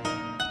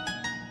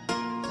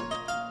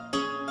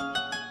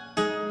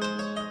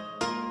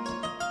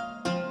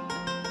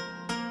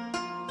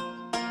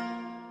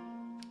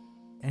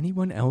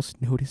 Anyone else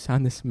notice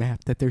on this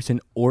map that there's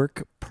an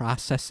orc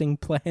processing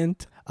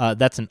plant?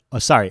 That's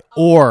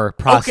ore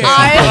processing.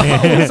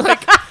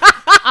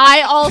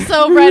 I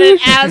also read it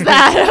as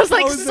that. I was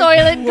like,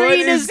 Soylent what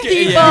Green is is-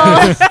 people.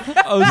 yeah.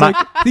 I was like,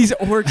 these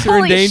orcs are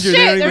in Holy danger. shit,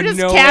 They don't they're even just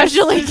know.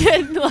 casually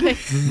getting like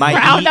My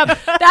round up.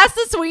 That's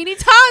the Sweeney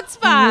Todd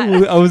spot.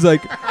 I was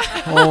like,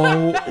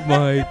 oh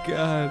my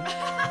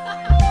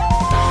god.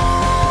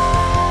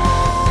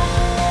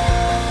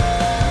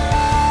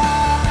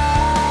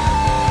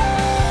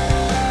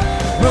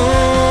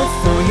 Roll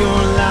for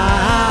your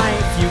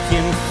life. You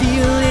can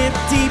feel it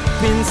deep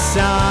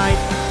inside.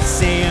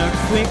 Say a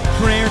quick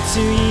prayer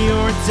to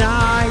your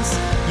dice.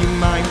 You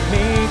might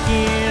make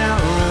it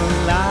out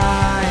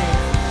alive.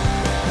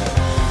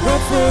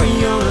 Roll for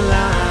your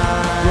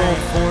life. Roll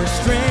for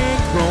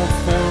strength. Roll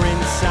for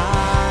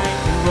insight.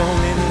 And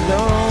rolling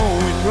low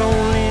and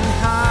rolling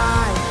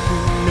high. Who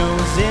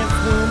knows if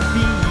we'll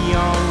be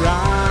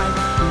alright?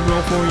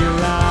 Roll for your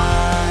life.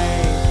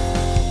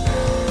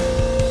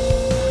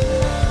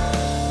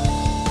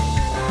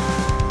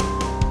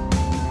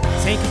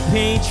 Take a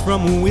page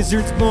from a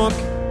wizard's book.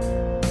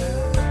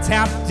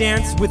 Tap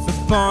dance with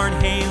the barn.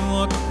 Hey,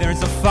 look,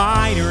 there's a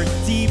fighter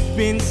deep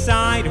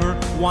inside her.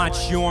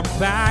 Watch your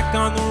back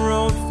on the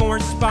road for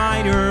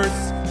spiders.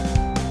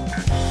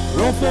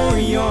 Roll for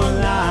your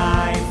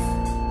life.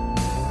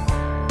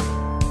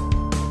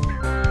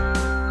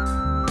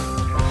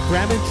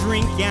 Grab a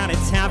drink at a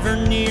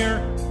tavern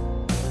near.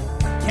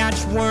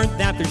 Catch word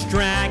that there's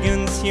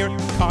dragons here,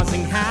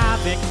 causing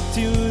havoc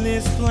to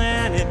this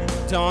planet.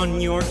 Don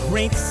your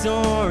great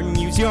sword and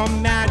use your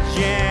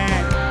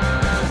magic.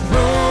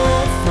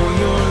 Roll for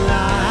your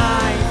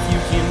life. You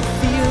can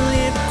feel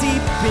it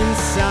deep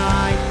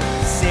inside.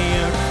 Say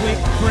a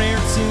quick prayer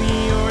to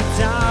your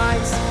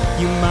dice.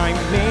 You might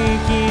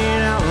make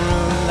it out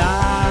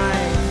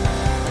alive.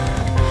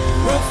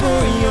 Roll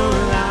for your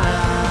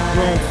life.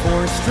 Roll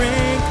for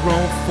strength.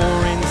 Roll for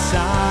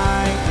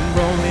insight. And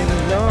rolling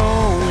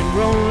low and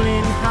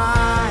rolling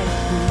high.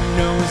 Who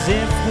knows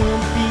if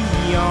we'll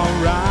be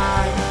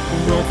alright?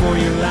 Roll for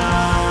your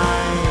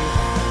life.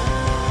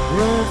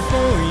 Roll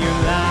for your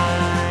life.